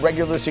 in the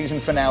regular season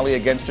finale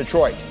against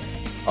Detroit.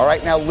 All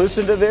right, now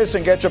listen to this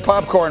and get your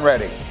popcorn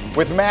ready.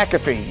 With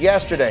McAfee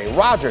yesterday,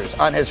 Rodgers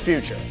on his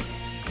future.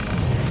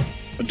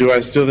 Do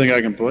I still think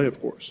I can play? Of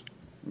course.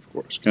 Of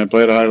course. Can I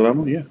play at a high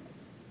level? Yeah.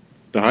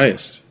 The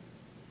highest.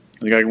 I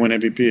think I can win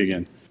MVP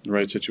again. The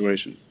right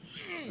situation.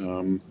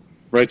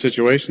 Right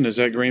situation, is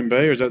that Green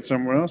Bay or is that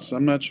somewhere else?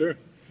 I'm not sure.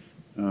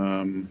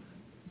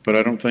 But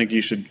I don't think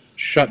you should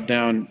shut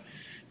down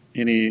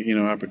any,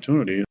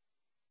 opportunity.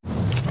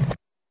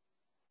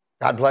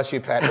 God bless you,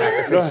 Pat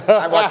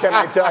McAfee. What can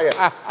I tell you?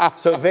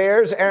 So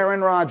there's Aaron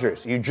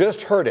Rodgers. You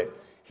just heard it.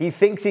 He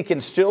thinks he can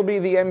still be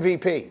the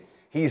MVP.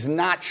 He's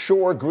not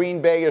sure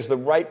Green Bay is the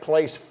right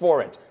place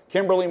for it.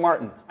 Kimberly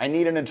Martin, I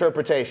need an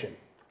interpretation.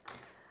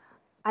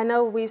 I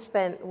know we've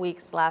spent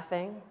weeks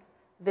laughing.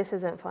 This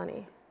isn't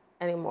funny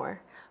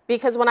anymore.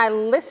 Because when I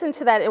listened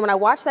to that and when I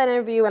watched that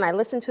interview and I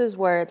listened to his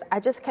words,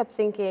 I just kept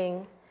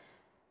thinking,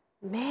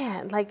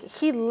 man, like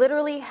he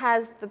literally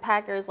has the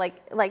Packers, like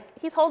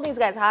he's holding these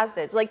guys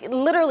hostage. Like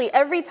literally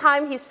every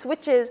time he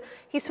switches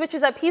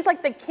up. He's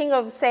like the king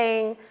of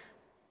saying,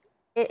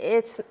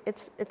 it's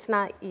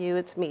not you,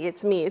 it's me,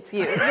 it's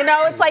you. You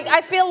know, it's like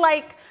I feel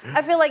like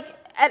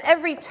at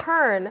every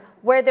turn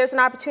where there's an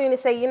opportunity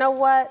to say, you know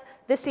what,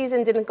 this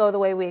season didn't go the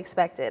way we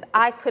expected.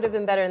 I could have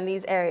been better in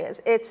these areas.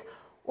 It's,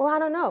 well, I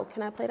don't know.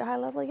 Can I play at a high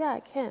level? Yeah,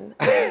 I can.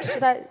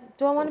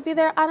 Do I want to be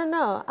there? I don't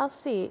know. I'll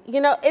see.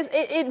 You know,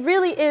 it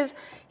really is.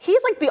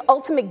 He's like the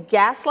ultimate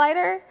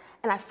gaslighter.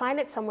 And I find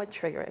it somewhat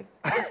triggering.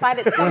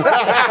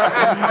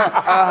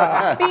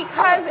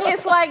 Because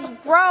it's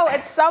like, bro,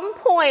 at some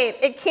point,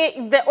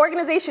 the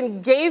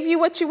organization gave you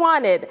what you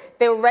wanted.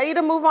 They were ready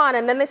to move on.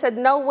 And then they said,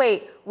 no,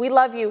 wait, we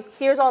love you.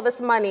 Here's all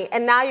this money.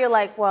 And now you're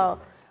like, well,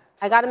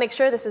 I got to make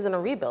sure this isn't a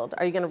rebuild.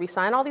 Are you going to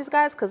re-sign all these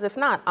guys? Because if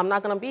not, I'm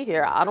not going to be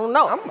here. I don't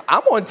know.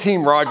 I'm on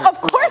Team Rodgers.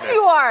 Of course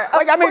you are.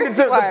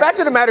 The fact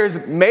of the matter is,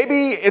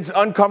 maybe it's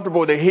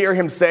uncomfortable to hear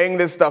him saying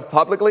this stuff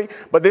publicly,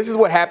 but this is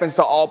what happens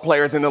to all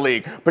players in the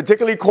league,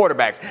 particularly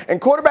quarterbacks.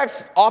 And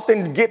quarterbacks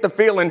often get the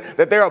feeling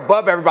that they're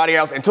above everybody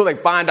else until they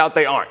find out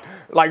they aren't.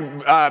 Like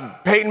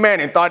Peyton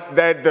Manning thought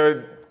that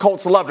the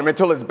Colts loved him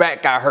until his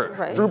back got hurt.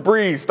 Right. Drew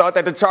Brees thought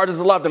that the Chargers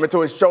loved him until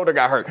his shoulder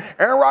got hurt.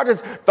 Aaron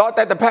Rodgers thought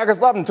that the Packers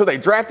loved him until they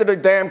drafted a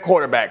damn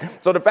quarterback.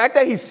 So the fact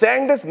that he's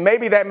saying this,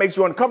 maybe that makes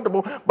you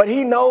uncomfortable, but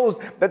he knows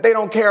that they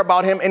don't care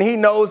about him, and he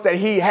knows that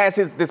he has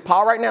this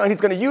power right now, and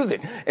he's going to use it.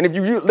 And if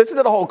you listen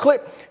to the whole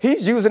clip,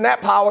 he's using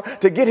that power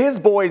to get his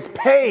boys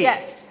paid.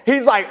 Yes.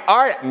 He's like,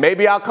 all right,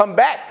 maybe I'll come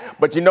back.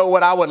 But you know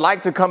what I would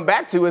like to come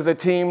back to is a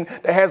team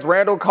that has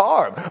Randall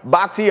Cobb,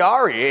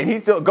 Bakhtiari, and he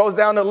still goes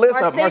down the list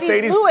of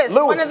Mercedes Lewis.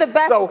 One of the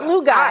best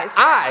glue guys.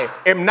 I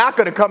am not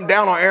going to come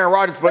down on Aaron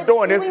Rodgers for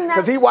doing this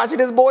because he's watching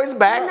his boys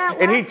back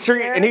and he's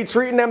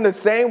treating them the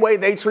same way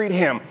they treat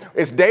him.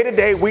 It's day to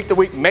day, week to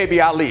week.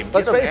 Maybe I'll leave.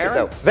 Let's face it,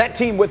 though. That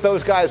team with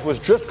those guys was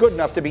just good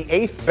enough to be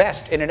 8th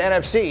best in an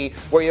NFC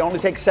where you only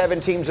take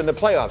 7 teams in the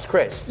playoffs.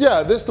 Chris.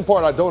 Yeah, this is the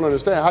part I don't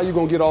understand. How you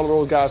going to get all of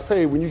those guys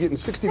paid when you're getting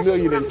 $60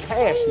 million in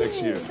cash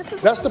next year?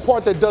 That's the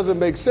part that doesn't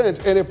make sense.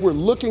 And if we're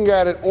looking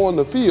at it on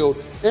the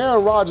field,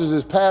 Aaron Rodgers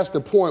is past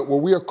the point where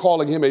we are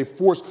calling him a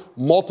force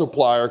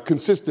multiplier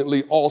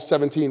consistently all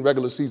 17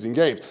 regular season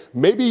games.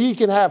 Maybe he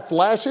can have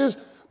flashes,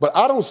 but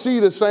I don't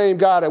see the same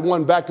guy that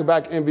won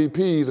back-to-back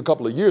MVPs a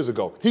couple of years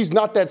ago. He's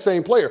not that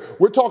same player.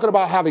 We're talking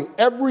about having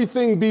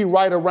everything be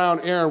right around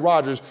Aaron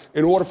Rodgers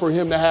in order for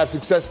him to have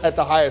success at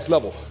the highest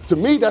level. To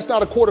me, that's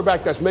not a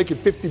quarterback that's making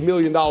 $50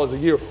 million a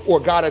year or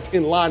a guy that's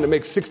in line to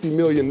make $60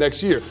 million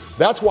next year.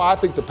 That's why I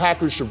think the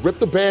Packers should rip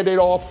the Band-Aid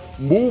off,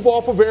 move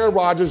off of Aaron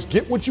Rodgers,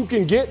 get what you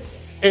can get,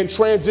 and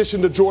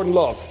transition to Jordan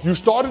Love. You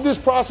started this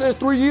process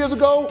 3 years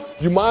ago,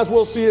 you might as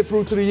well see it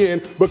through to the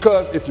end,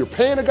 because if you're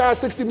paying a guy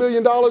 $60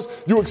 million,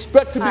 you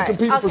expect to be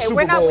competing for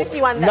Super Bowls,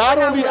 not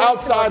on the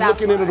outside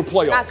looking into the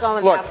playoffs. Not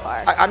going Look, that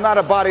far. I'm not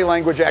a body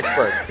language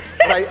expert,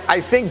 but I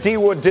think D.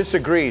 Wood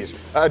disagrees.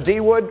 D.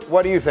 Wood,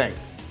 what do you think?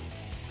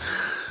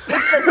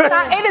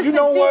 It is the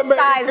deep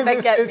size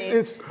that gets me.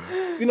 It's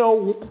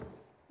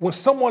when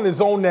someone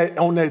is on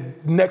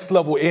that next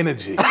level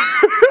energy,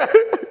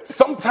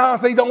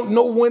 sometimes they don't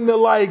know when to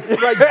like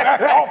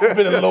back off of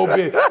it a little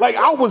bit. Like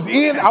I was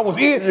in,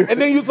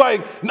 and then you was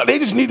like, no, they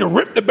just need to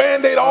rip the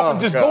Band-Aid off and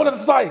just go. And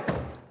it's like,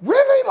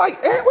 really?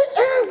 Like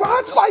Aaron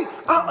Rodgers?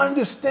 Like I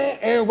understand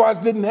Aaron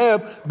Rodgers didn't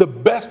have the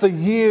best of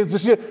years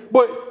this year,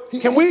 but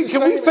can we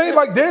say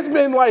like there's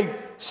been like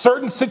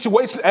certain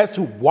situations as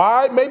to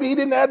why maybe he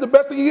didn't have the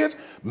best of years?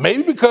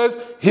 Maybe because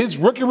his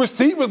rookie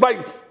receivers, like,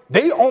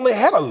 they only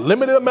had a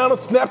limited amount of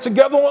snaps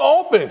together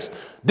on offense.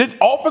 The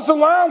offensive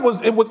line was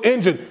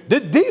injured. The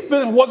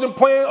defense wasn't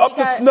playing up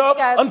to snuff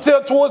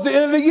until towards the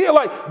end of the year.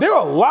 Like, there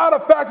are a lot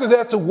of factors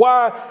as to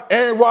why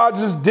Aaron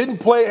Rodgers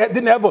didn't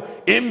have an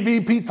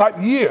MVP type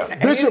year.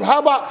 Bishop, how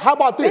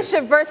about this?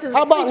 Bishop versus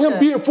How about him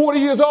being 40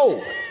 years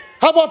old?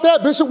 How about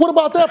that, Bishop? What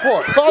about that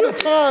part? Father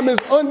Time is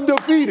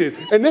undefeated.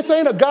 And this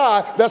ain't a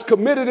guy that's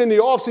committed in the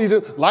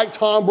offseason like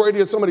Tom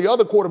Brady or some of the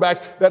other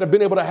quarterbacks that have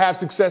been able to have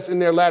success in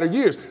their latter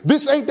years.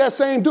 This ain't that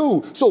same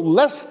dude. So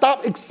let's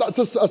stop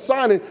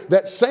assigning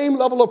that same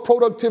level of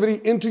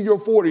productivity into your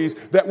 40s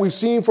that we've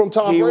seen from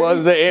Tom Brady. He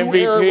was the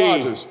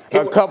MVP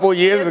a couple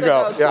years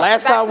ago.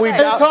 Last time we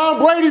doubted. And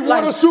Tom Brady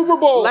won a Super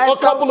Bowl a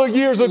couple of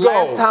years ago.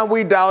 Last time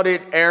we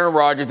doubted Aaron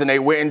Rodgers and they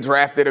went and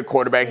drafted a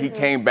quarterback, he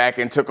came back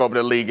and took over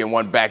the league and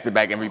won back-to-back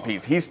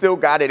MVPs. He still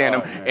got it in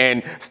him,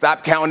 and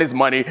stop counting his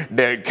money.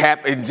 The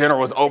cap in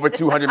general is over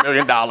 $200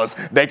 million.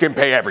 They can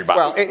pay everybody.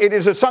 Well, it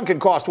is a sunken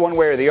cost one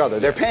way or the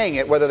other. They're paying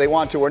it whether they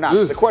want to or not.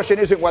 The question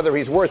isn't whether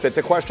he's worth it.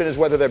 The question is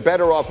whether they're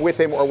better off with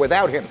him or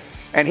without him.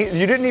 And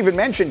you didn't even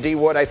mention, D.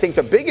 Wood, I think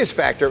the biggest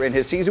factor in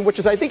his season, which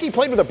is I think he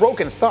played with a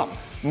broken thumb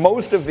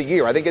most of the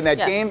year. I think in that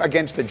game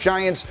against the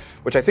Giants,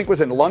 which I think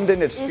was in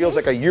London, it feels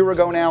like a year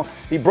ago now,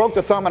 he broke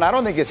the thumb, and I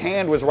don't think his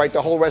hand was right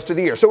the whole rest of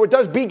the year. So it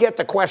does beget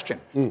the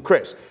question,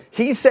 Chris.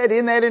 He said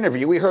in that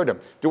interview, we heard him,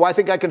 do I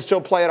think I can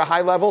still play at a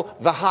high level?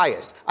 The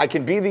highest. I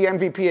can be the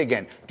MVP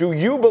again. Do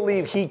you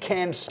believe he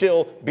can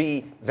still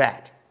be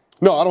that?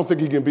 No, I don't think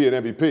he can be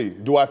an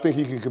MVP. Do I think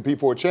he can compete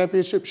for a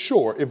championship?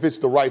 Sure, if it's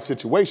the right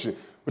situation.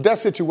 But that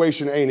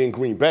situation ain't in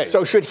Green Bay.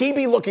 So should he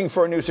be looking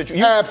for a new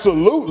situation?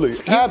 Absolutely.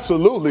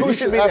 Absolutely. Who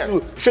should be there?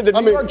 Should the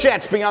New York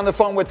Jets be on the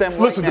phone with them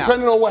listen, right now?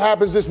 Depending on what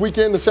happens this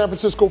weekend, the San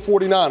Francisco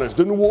 49ers,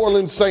 the New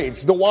Orleans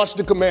Saints, the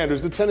Washington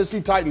Commanders, the Tennessee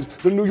Titans,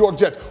 the New York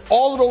Jets,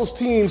 all of those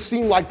teams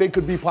seem like they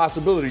could be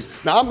possibilities.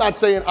 Now, I'm not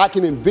saying I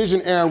can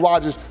envision Aaron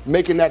Rodgers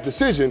making that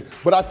decision,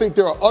 but I think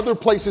there are other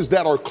places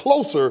that are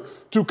closer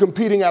to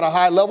competing at a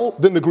high level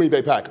than the Green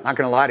Bay Packers. Not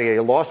going to lie to you,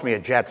 you lost me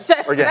at Jets.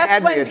 Or you That's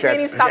had me when at Jets.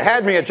 Greeny You stopped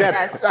had me at Jets.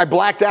 Yes. I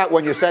blacked out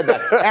when you said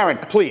that. Aaron,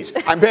 please,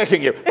 I'm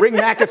begging you. Bring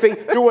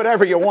McAfee. Do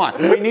whatever you want.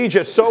 We need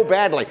you so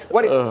badly.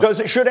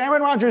 Should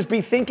Aaron Rodgers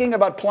be thinking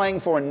about playing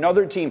for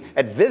another team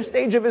at this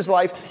stage of his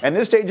life and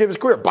this stage of his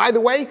career? By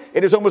the way,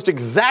 it is almost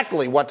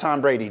exactly what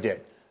Tom Brady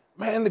did.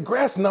 Man, the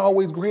grass isn't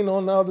always green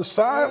on the other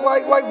side.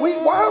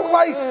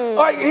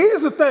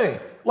 Here's the thing.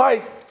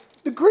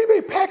 The Green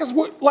Bay Packers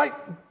were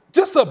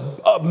just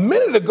a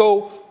minute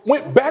ago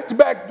went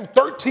back-to-back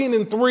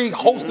 13-3,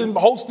 hosting,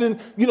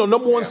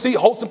 number one seed,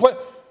 hosting play.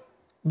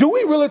 Do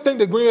we really think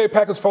the Green Bay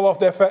Packers fell off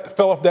that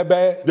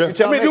bad? Yeah.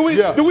 I mean, do we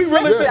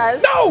really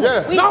think? No.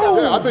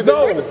 I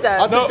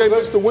think they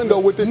missed the window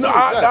with this team.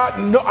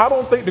 I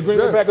don't think the Green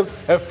Bay Packers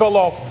have fell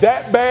off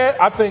that bad.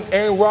 I think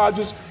Aaron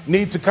Rodgers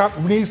needs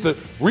to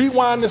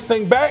rewind this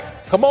thing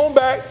back. Come on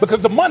back, because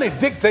the money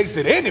dictates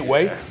it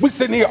anyway. We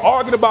sitting here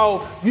arguing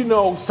about,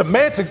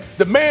 semantics.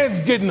 The man's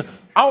getting,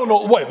 I don't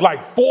know,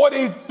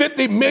 $40,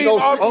 $50 million?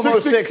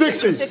 Almost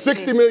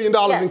 $60 million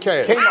in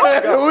cash.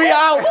 We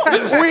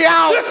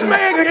out. This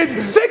man getting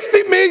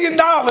 $60 million,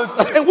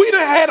 and we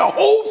done had a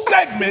whole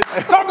segment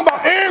talking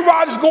about Aaron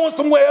Rodgers going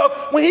somewhere else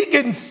when he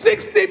getting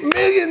 $60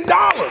 million.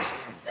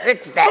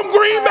 From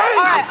Green Bay.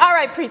 All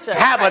right, preacher.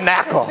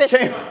 Tabernacle.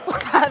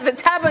 The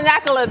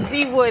tabernacle of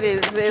D. Wood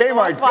is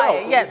on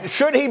fire. Yes.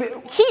 Should he?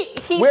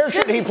 Where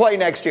should he play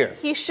next year?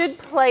 He should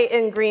play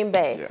in Green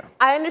Bay. Yeah.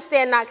 I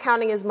understand not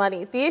counting his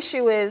money. The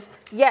issue is,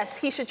 yes,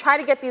 he should try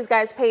to get these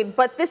guys paid,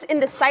 but this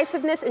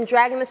indecisiveness and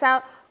dragging this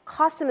out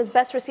cost him his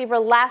best receiver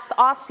last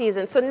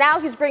offseason. So now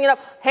he's bringing up,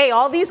 hey,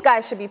 all these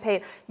guys should be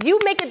paid. You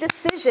make a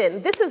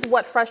decision. This is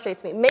what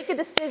frustrates me. Make a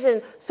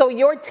decision so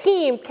your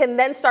team can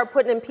then start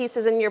putting in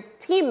pieces and your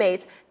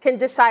teammates can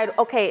decide,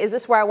 okay, is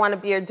this where I want to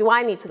be or do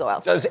I need to go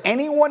elsewhere? Does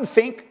anyone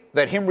think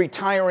that him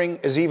retiring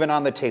is even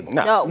on the table?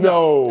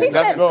 No. He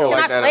said, can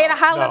I play at a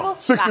high level?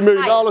 $60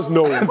 million?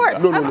 No. Of course.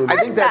 No. I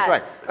think that's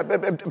right.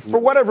 For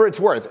whatever it's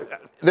worth,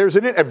 there's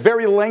a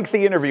very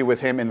lengthy interview with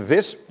him in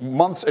this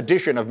month's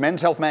edition of Men's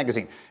Health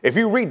Magazine. If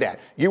you read that,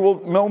 you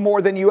will know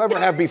more than you ever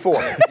have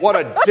before. What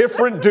a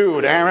different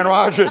dude Aaron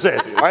Rodgers is.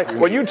 Right?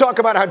 When you talk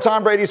about how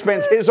Tom Brady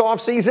spends his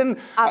offseason,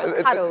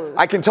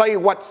 I can tell you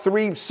what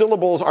 3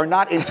 syllables are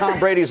not in Tom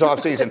Brady's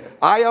offseason.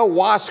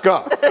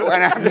 Ayahuasca.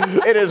 And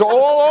it is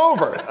all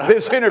over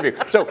this interview.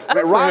 So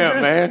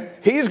Rodgers,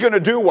 he's going to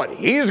do what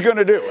he's going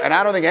to do. And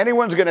I don't think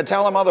anyone's going to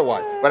tell him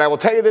otherwise. But I will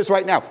tell you this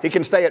right now. He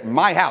can stay at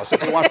my house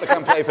if he wants to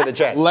come play for the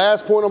Jets.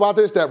 Last point about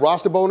this, that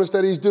roster bonus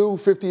that he's due,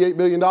 $58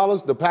 million,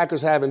 the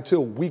Packers have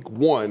until week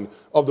 1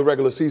 of the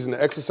regular season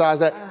to exercise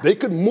that. They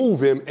could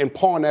move him and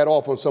pawn that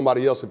off on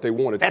somebody else if they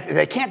wanted to.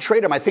 They can't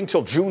trade him, I think,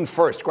 till June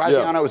 1st.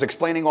 Graziano was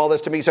explaining all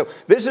this to me. So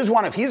this is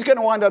one, if he's going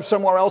to wind up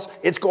somewhere else,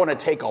 it's going to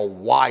take a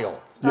while.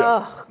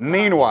 Yeah.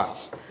 Meanwhile,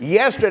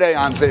 yesterday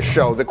on this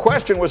show, the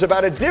question was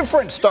about a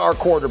different star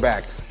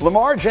quarterback,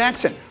 Lamar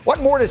Jackson. What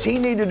more does he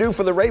need to do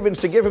for the Ravens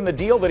to give him the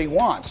deal that he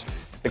wants?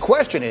 The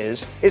question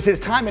is his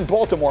time in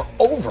Baltimore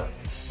over?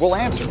 We'll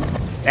answer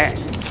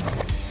next.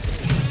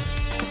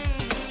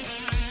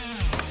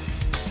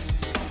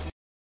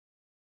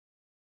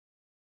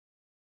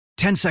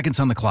 10 seconds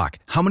on the clock.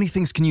 How many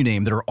things can you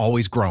name that are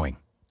always growing?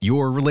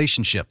 Your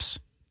relationships,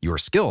 your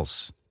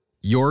skills,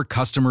 your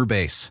customer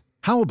base.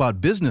 How about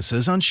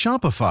businesses on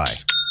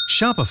Shopify?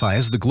 Shopify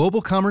is the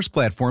global commerce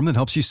platform that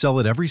helps you sell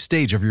at every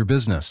stage of your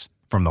business.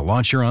 From the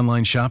launch your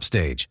online shop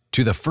stage,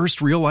 to the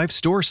first real-life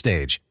store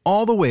stage,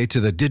 all the way to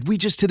the did we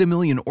just hit 1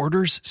 million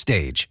orders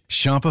stage,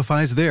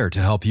 Shopify's there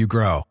to help you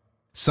grow.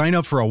 Sign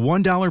up for a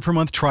 $1 per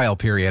month trial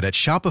period at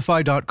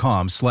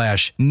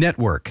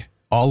shopify.com/network,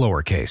 all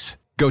lowercase.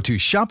 Go to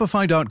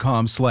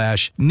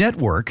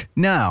shopify.com/network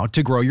now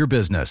to grow your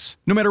business,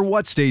 no matter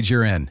what stage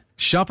you're in.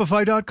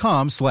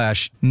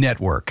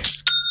 Shopify.com/network.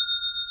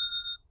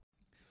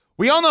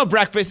 We all know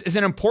breakfast is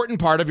an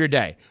important part of your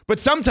day, but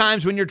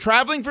sometimes when you're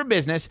traveling for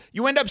business,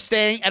 you end up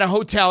staying at a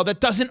hotel that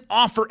doesn't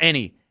offer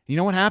any. You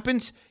know what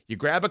happens? You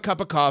grab a cup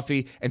of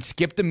coffee and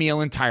skip the meal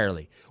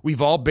entirely.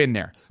 We've all been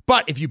there.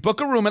 But if you book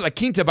a room at La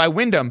Quinta by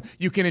Wyndham,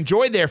 you can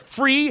enjoy their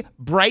free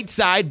Bright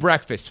Side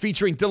breakfast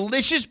featuring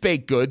delicious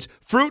baked goods,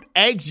 fruit,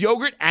 eggs,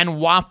 yogurt, and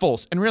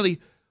waffles. And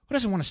really, who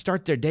doesn't want to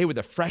start their day with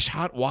a fresh,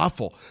 hot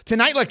waffle?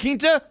 Tonight, La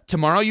Quinta,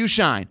 tomorrow you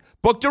shine.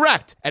 Book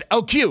direct at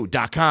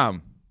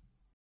lq.com.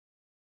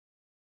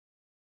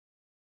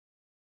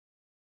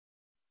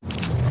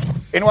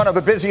 In one of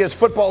the busiest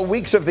football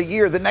weeks of the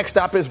year, the next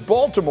stop is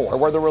Baltimore,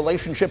 where the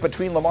relationship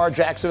between Lamar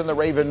Jackson and the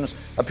Ravens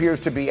appears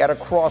to be at a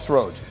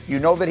crossroads. You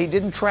know that he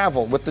didn't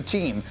travel with the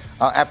team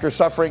after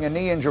suffering a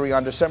knee injury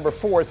on December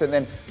 4th and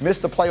then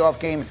missed the playoff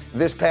game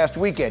this past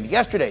weekend.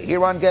 Yesterday,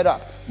 here on Get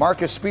Up,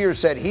 Marcus Spears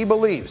said he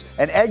believes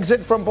an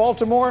exit from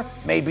Baltimore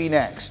may be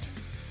next.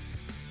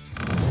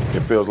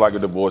 It feels like a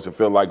divorce. It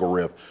feels like a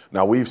rift.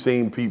 Now, we've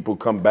seen people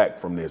come back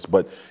from this,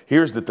 but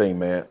here's the thing,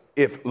 man.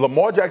 If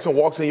Lamar Jackson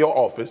walks in your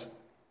office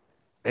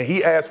and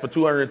he asks for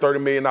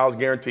 $230 million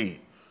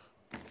guaranteed,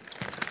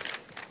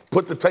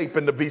 put the tape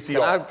in the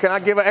VCR. Can I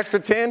give an extra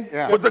 10?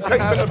 Yeah. Put the tape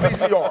in the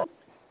VCR.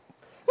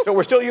 So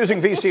we're still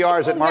using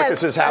VCRs at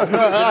Marcus's house. This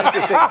is an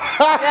interesting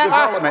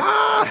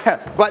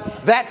development.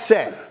 But that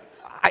said,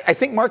 I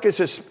think Marcus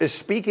is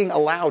speaking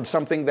aloud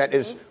something that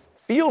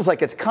feels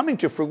like it's coming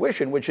to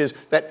fruition, which is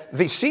that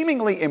the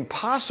seemingly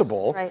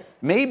impossible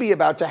may be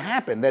about to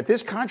happen, that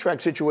this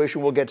contract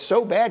situation will get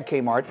so bad,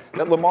 Kmart,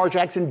 that Lamar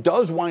Jackson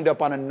does wind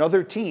up on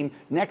another team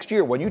next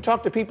year. When you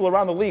talk to people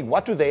around the league,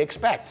 what do they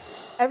expect?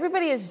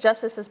 Everybody is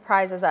just as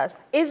surprised as us.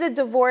 Is a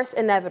divorce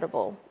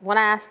inevitable? When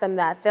I ask them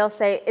that, they'll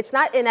say it's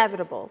not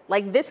inevitable.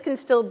 Like, this can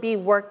still be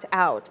worked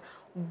out.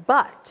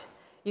 But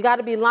you got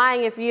to be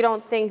lying if you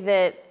don't think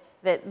that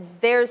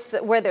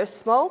where there's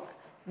smoke,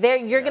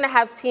 you're going to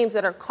have teams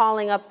that are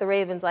calling up the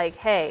Ravens like,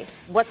 hey,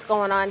 what's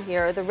going on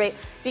here?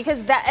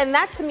 Because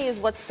that to me is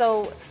what's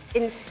so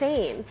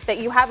insane,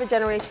 that you have a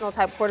generational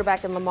type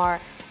quarterback in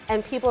Lamar,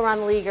 and people around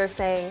the league are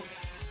saying,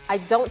 I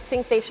don't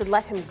think they should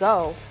let him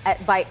go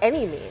by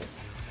any means.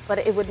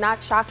 But it would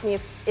not shock me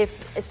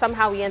if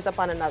somehow he ends up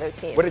on another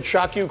team. Would it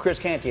shock you, Chris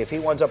Canty, if he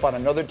winds up on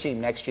another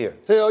team next year?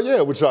 Hell yeah,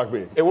 it would shock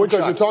me. It would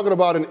because shock you're talking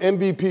about an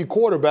MVP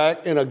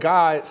quarterback and a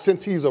guy,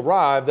 since he's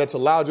arrived, that's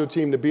allowed your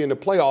team to be in the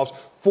playoffs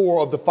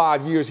 4 of the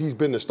 5 years he's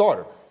been the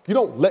starter. You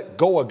don't let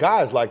go of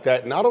guys like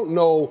that, and I don't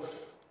know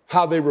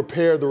how they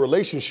repair the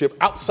relationship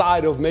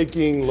outside of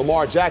making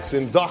Lamar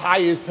Jackson the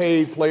highest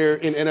paid player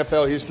in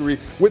NFL history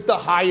with the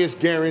highest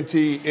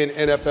guarantee in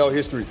NFL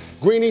history.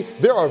 Greeny,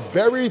 there are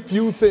very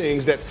few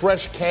things that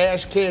fresh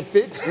cash can't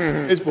fix.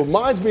 It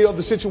reminds me of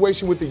the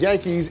situation with the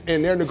Yankees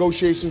and their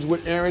negotiations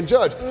with Aaron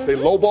Judge. They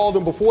lowballed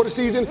him before the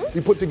season.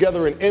 He put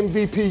together an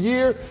MVP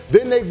year.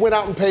 Then they went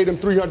out and paid him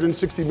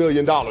 $360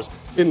 million.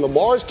 In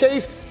Lamar's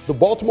case, the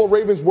Baltimore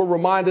Ravens were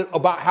reminded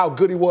about how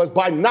good he was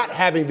by not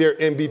having their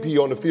MVP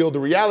on the field. The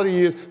reality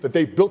is that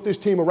they built this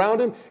team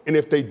around him, and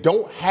if they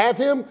don't have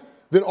him,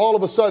 then all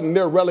of a sudden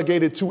they're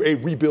relegated to a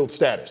rebuild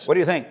status. What do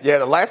you think? Yeah,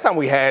 the last time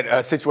we had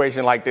a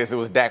situation like this, it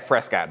was Dak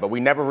Prescott, but we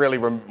never really,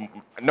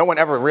 no one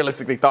ever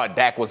realistically thought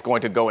Dak was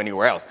going to go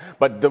anywhere else.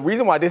 But the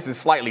reason why this is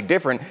slightly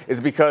different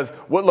is because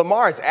what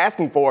Lamar is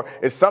asking for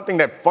is something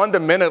that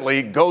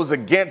fundamentally goes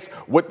against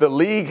what the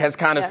league has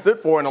kind of stood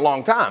for in a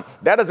long time.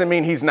 That doesn't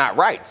mean he's not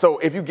right. So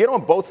if you get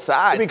on both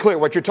sides. To be clear,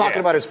 what you're talking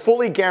about is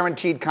fully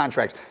guaranteed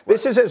contracts.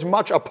 This is as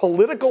much a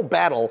political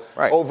battle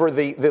over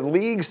the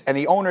league's and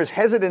the owner's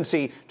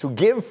hesitancy to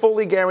give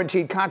fully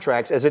guaranteed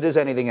contracts as it is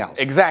anything else.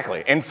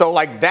 Exactly. And so,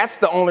 that's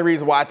the only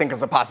reason why I think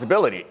it's a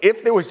possibility.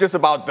 If it was just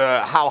about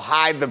how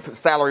high the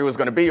salary was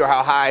going to be or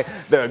how high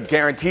the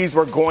guarantees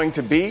were going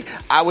to be,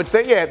 I would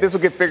say, yeah, this will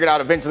get figured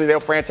out eventually.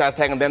 They'll franchise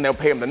tag him, then they'll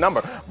pay him the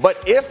number.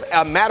 But if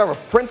a matter of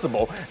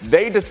principle,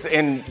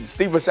 and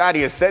Steve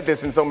Bisciotti has said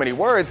this in so many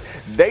words,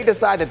 they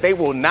decide that they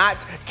will not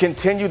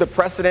continue the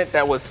precedent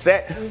that was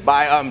set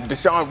by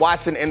Deshaun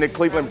Watson and the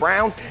Cleveland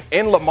Browns,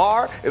 and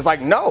Lamar is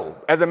like, no,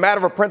 as a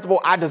matter of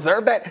principle, I deserve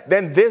that,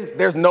 then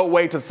there's no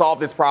way to solve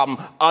this problem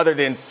other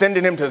than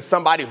sending him to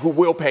somebody who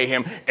will pay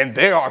him, and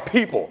there are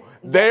people.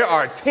 There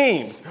are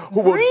teams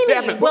who will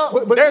definitely.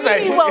 But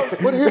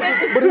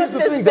here's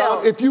the thing,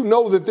 Dom. If you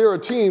know that there are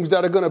teams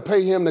that are going to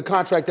pay him the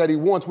contract that he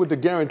wants with the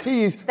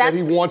guarantees that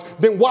he wants,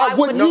 then why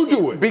wouldn't you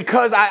do it?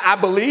 Because I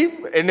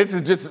believe, and this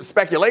is just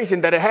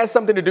speculation, that it has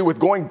something to do with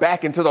going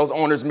back into those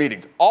owners'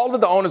 meetings. All of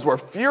the owners were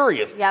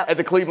furious at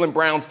the Cleveland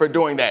Browns for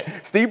doing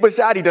that. Steve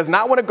Bisciotti does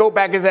not want to go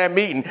back into that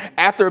meeting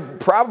after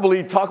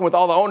probably talking with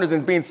all the owners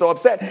and being so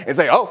upset and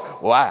say, oh,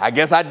 well, I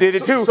guess I did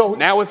it too. So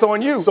now it's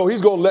on you. So he's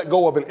going to let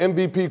go of an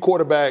MVP quarterback.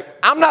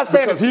 I'm not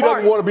saying because he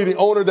doesn't want to be the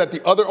owner that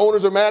the other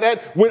owners are mad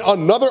at when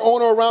another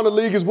owner around the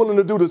league is willing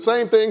to do the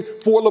same thing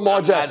for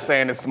Lamar Jackson. I'm not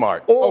saying it's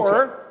smart.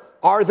 Or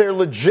are there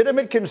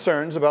legitimate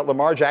concerns about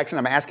Lamar Jackson?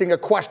 I'm asking a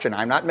question.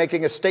 I'm not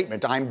making a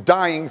statement. I'm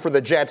dying for the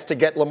Jets to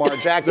get Lamar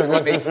Jackson.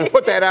 Let me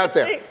put that out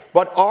there.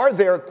 But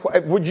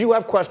would you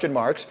have question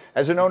marks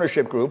as an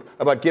ownership group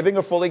about giving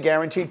a fully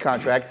guaranteed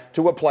contract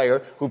to a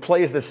player who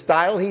plays the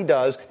style he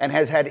does and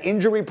has had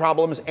injury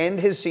problems end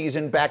his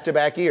season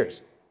back-to-back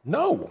years?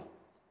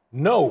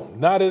 No,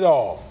 not at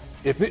all.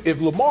 If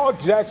Lamar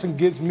Jackson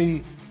gives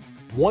me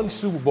one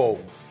Super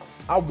Bowl,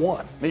 I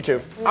won. Me too.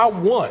 I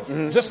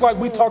won. Just like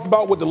we talked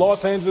about with the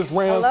Los Angeles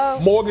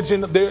Rams,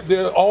 mortgaging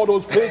all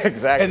those picks.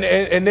 Exactly.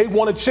 And they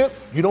won a chip.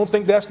 You don't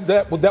think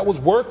that was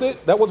worth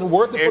it? That wasn't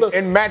worth it?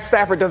 And Matt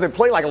Stafford doesn't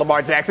play like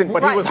Lamar Jackson,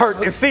 but he was hurt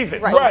this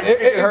season.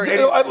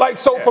 Right.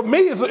 So for me,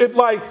 it's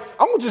like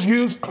I'm gonna just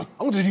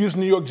use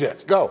New York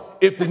Jets. Go.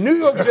 If the New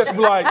York Jets be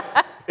like,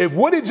 if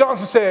Woody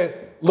Johnson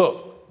said,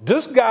 look,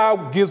 this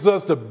guy gives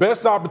us the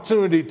best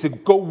opportunity to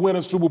go win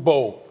a Super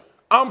Bowl,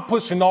 I'm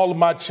pushing all of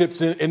my chips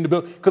in the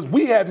building because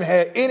we haven't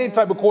had any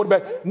type of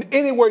quarterback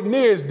anywhere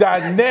near as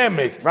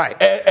dynamic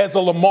as a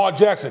Lamar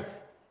Jackson.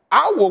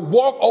 I will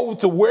walk over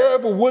to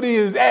wherever Woody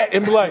is at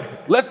and be like,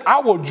 I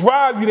will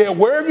drive you there,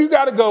 wherever you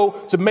got to go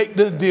to make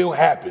this deal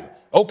happen.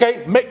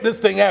 Okay, make this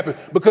thing happen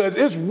because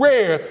it's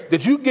rare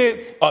that you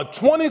get a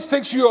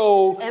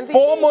 26-year-old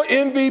former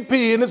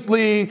MVP in this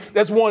league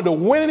that's one of the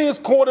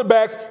winningest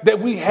quarterbacks that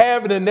we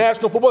have in the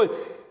National Football League.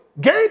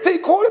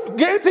 guaranteed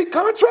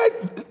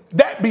contract.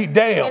 That be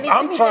damn.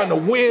 I'm trying to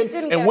win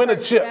and win a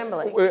chip.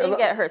 He didn't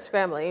get hurt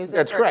scrambling. He was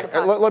That's correct.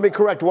 Let me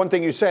correct one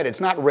thing you said.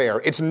 It's not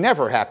rare. It's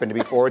never happened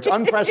before. It's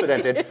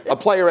unprecedented. A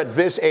player at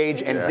this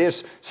age and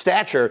this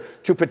stature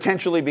to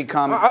potentially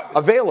become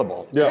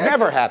available. Yeah. It's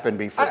never happened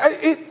before.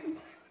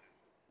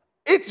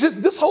 It's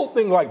just this whole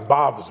thing like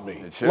bothers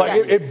me.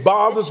 It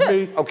bothers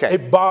me. Okay.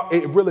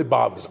 It really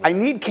bothers me. I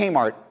need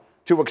Kmart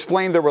to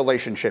explain the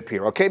relationship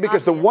here, okay?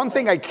 Because the one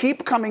thing I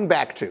keep coming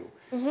back to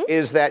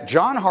is that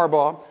John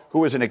Harbaugh,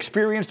 who is an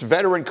experienced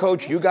veteran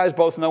coach, you guys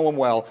both know him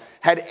well,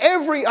 had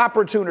every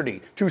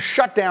opportunity to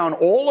shut down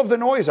all of the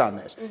noise on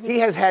this. He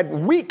has had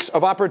weeks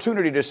of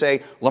opportunity to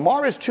say,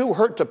 Lamar is too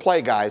hurt to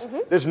play, guys.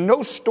 There's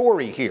no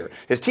story here.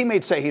 His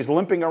teammates say he's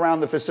limping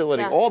around the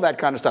facility, all that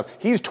kind of stuff.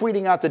 He's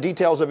tweeting out the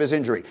details of his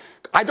injury.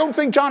 I don't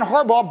think John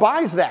Harbaugh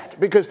buys that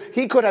because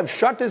he could have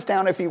shut this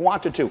down if he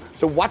wanted to.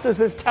 So what does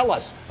this tell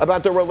us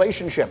about the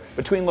relationship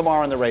between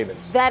Lamar and the Ravens?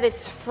 That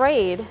it's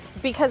frayed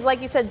because,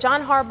 like you said,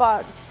 John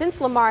Harbaugh,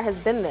 since Lamar has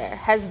been there,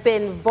 has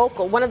been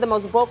vocal, one of the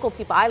most vocal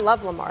people. I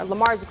love Lamar.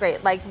 Lamar's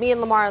great. Like me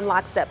and Lamar in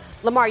lockstep.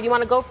 Lamar, you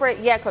want to go for it?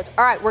 Yeah, coach.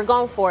 All right, we're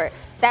going for it.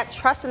 That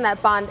trust and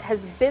that bond has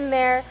been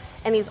there,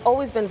 and he's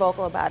always been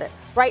vocal about it.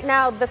 Right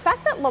now, the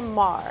fact that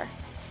Lamar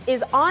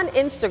is on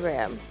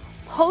Instagram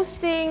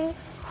posting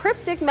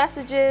cryptic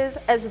messages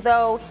as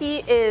though he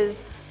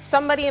is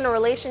somebody in a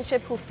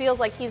relationship who feels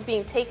like he's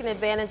being taken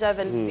advantage of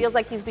and feels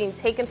like he's being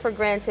taken for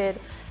granted.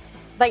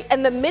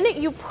 And the minute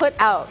you put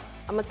out,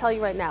 I'm going to tell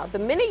you right now, the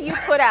minute you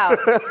put out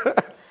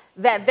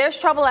that there's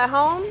trouble at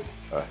home,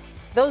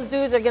 those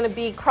dudes are going to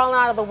be crawling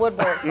out of the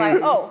woodworks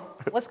like, oh,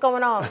 what's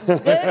going on? You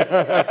good?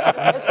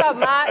 What's up,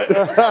 Mike?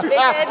 What's up, big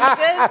head? You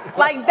good?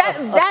 Like,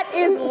 that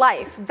is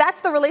life.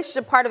 That's the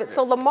relationship part of it.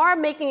 So Lamar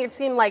making it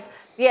seem like,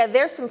 yeah,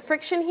 there's some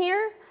friction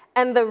here,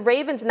 and the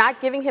Ravens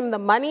not giving him the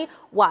money,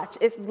 watch.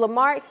 If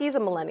Lamar, he's a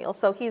millennial,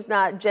 so he's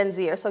not Gen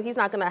Zer, so he's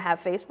not going to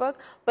have Facebook.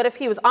 But if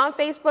he was on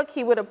Facebook,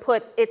 he would have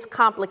put, it's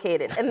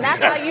complicated. And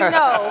that's how you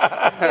know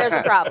there's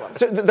a problem.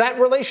 So that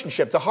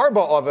relationship, the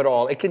Harbaugh of it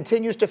all, it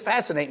continues to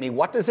fascinate me.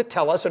 What does it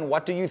tell us, and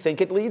what do you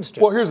think it leads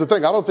to? Well, here's the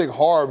thing. I don't think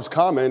Harb's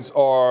comments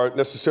are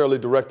necessarily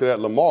directed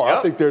at Lamar.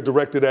 I think they're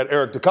directed at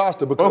Eric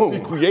DeCosta because he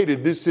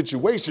created this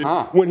situation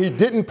when he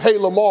didn't pay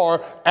Lamar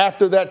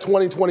after that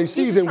 2020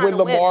 season when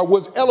Lamar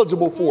was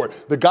eligible for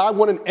it. The guy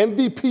won an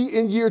MVP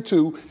in year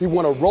 2. He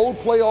won a road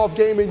playoff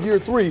game in year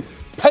 3.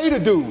 Pay the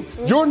dude.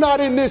 You're not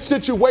in this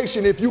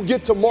situation if you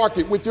get to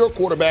market with your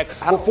quarterback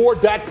before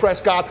Dak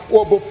Prescott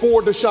or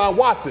before Deshaun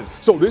Watson.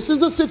 So this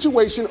is a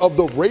situation of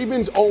the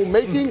Ravens' own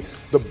making,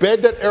 the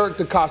bed that Eric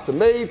DeCosta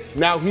made.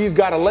 Now he's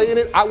got to lay in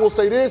it. I will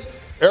say this.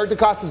 Eric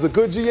DeCosta's a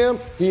good GM.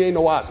 He ain't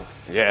no Ozzie.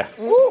 Yeah.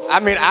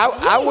 I mean,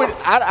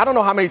 I don't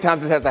know how many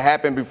times this has to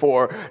happen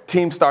before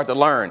teams start to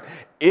learn.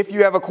 If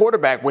you have a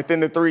quarterback within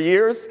the 3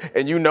 years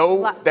and you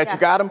know that you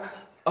got him,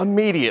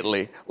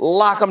 immediately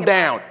lock them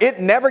down.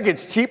 It never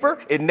gets cheaper.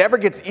 It never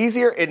gets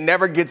easier. It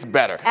never gets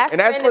better. Ask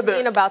Brandon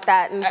Beane about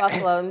that in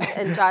Buffalo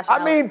and Josh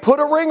Allen. I mean, put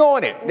a ring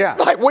on it. Yeah.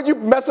 Like, what you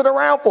messing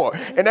around for?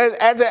 And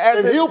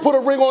and he'll put a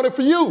ring on it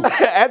for you.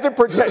 As it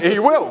pertains, he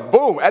will.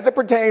 Boom. As it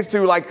pertains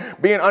to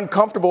like being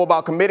uncomfortable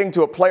about committing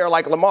to a player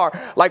like Lamar,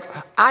 like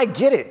I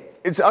get it.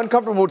 It's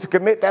uncomfortable to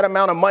commit that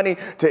amount of money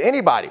to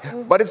anybody,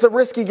 but it's a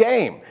risky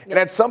game. And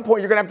at some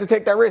point, you're going to have to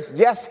take that risk.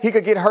 Yes, he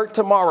could get hurt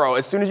tomorrow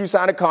as soon as you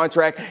sign a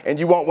contract and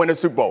you won't win a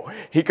Super Bowl.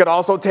 He could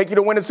also take you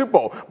to win a Super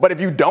Bowl. But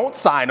if you don't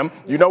sign him,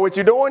 you know what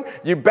you're doing?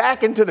 You're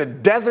back into the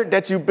desert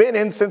that you've been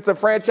in since the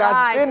franchise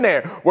has been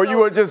there, where you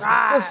were just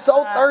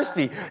so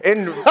thirsty.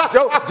 And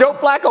Joe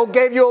Flacco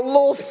gave you a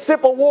little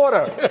sip of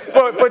water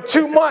for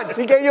 2 months.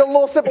 He gave you a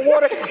little sip of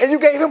water, and you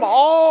gave him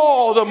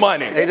all the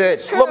money. They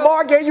did.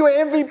 Lamar gave you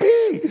an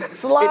MVP.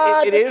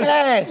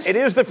 It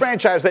is the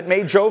franchise that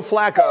made Joe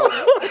Flacco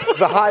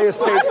the highest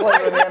paid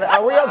player in the NFL.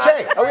 Are we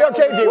okay? Are we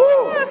okay,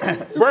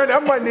 D? Brandon,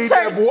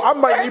 I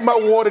might need my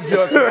water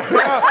jug.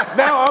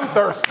 Now I'm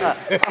thirsty.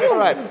 All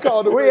right.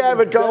 We have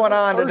it going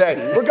on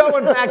today. We're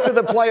going back to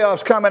the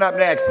playoffs coming up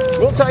next.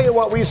 We'll tell you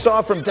what we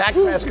saw from Dak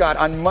Prescott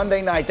on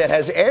Monday night that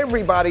has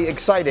everybody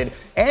excited,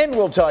 and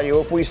we'll tell you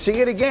if we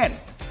see it again.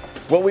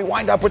 Will we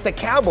wind up with the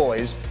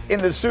Cowboys in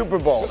the Super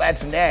Bowl?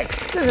 That's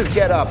next. This is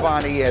Get Up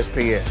on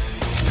ESPN.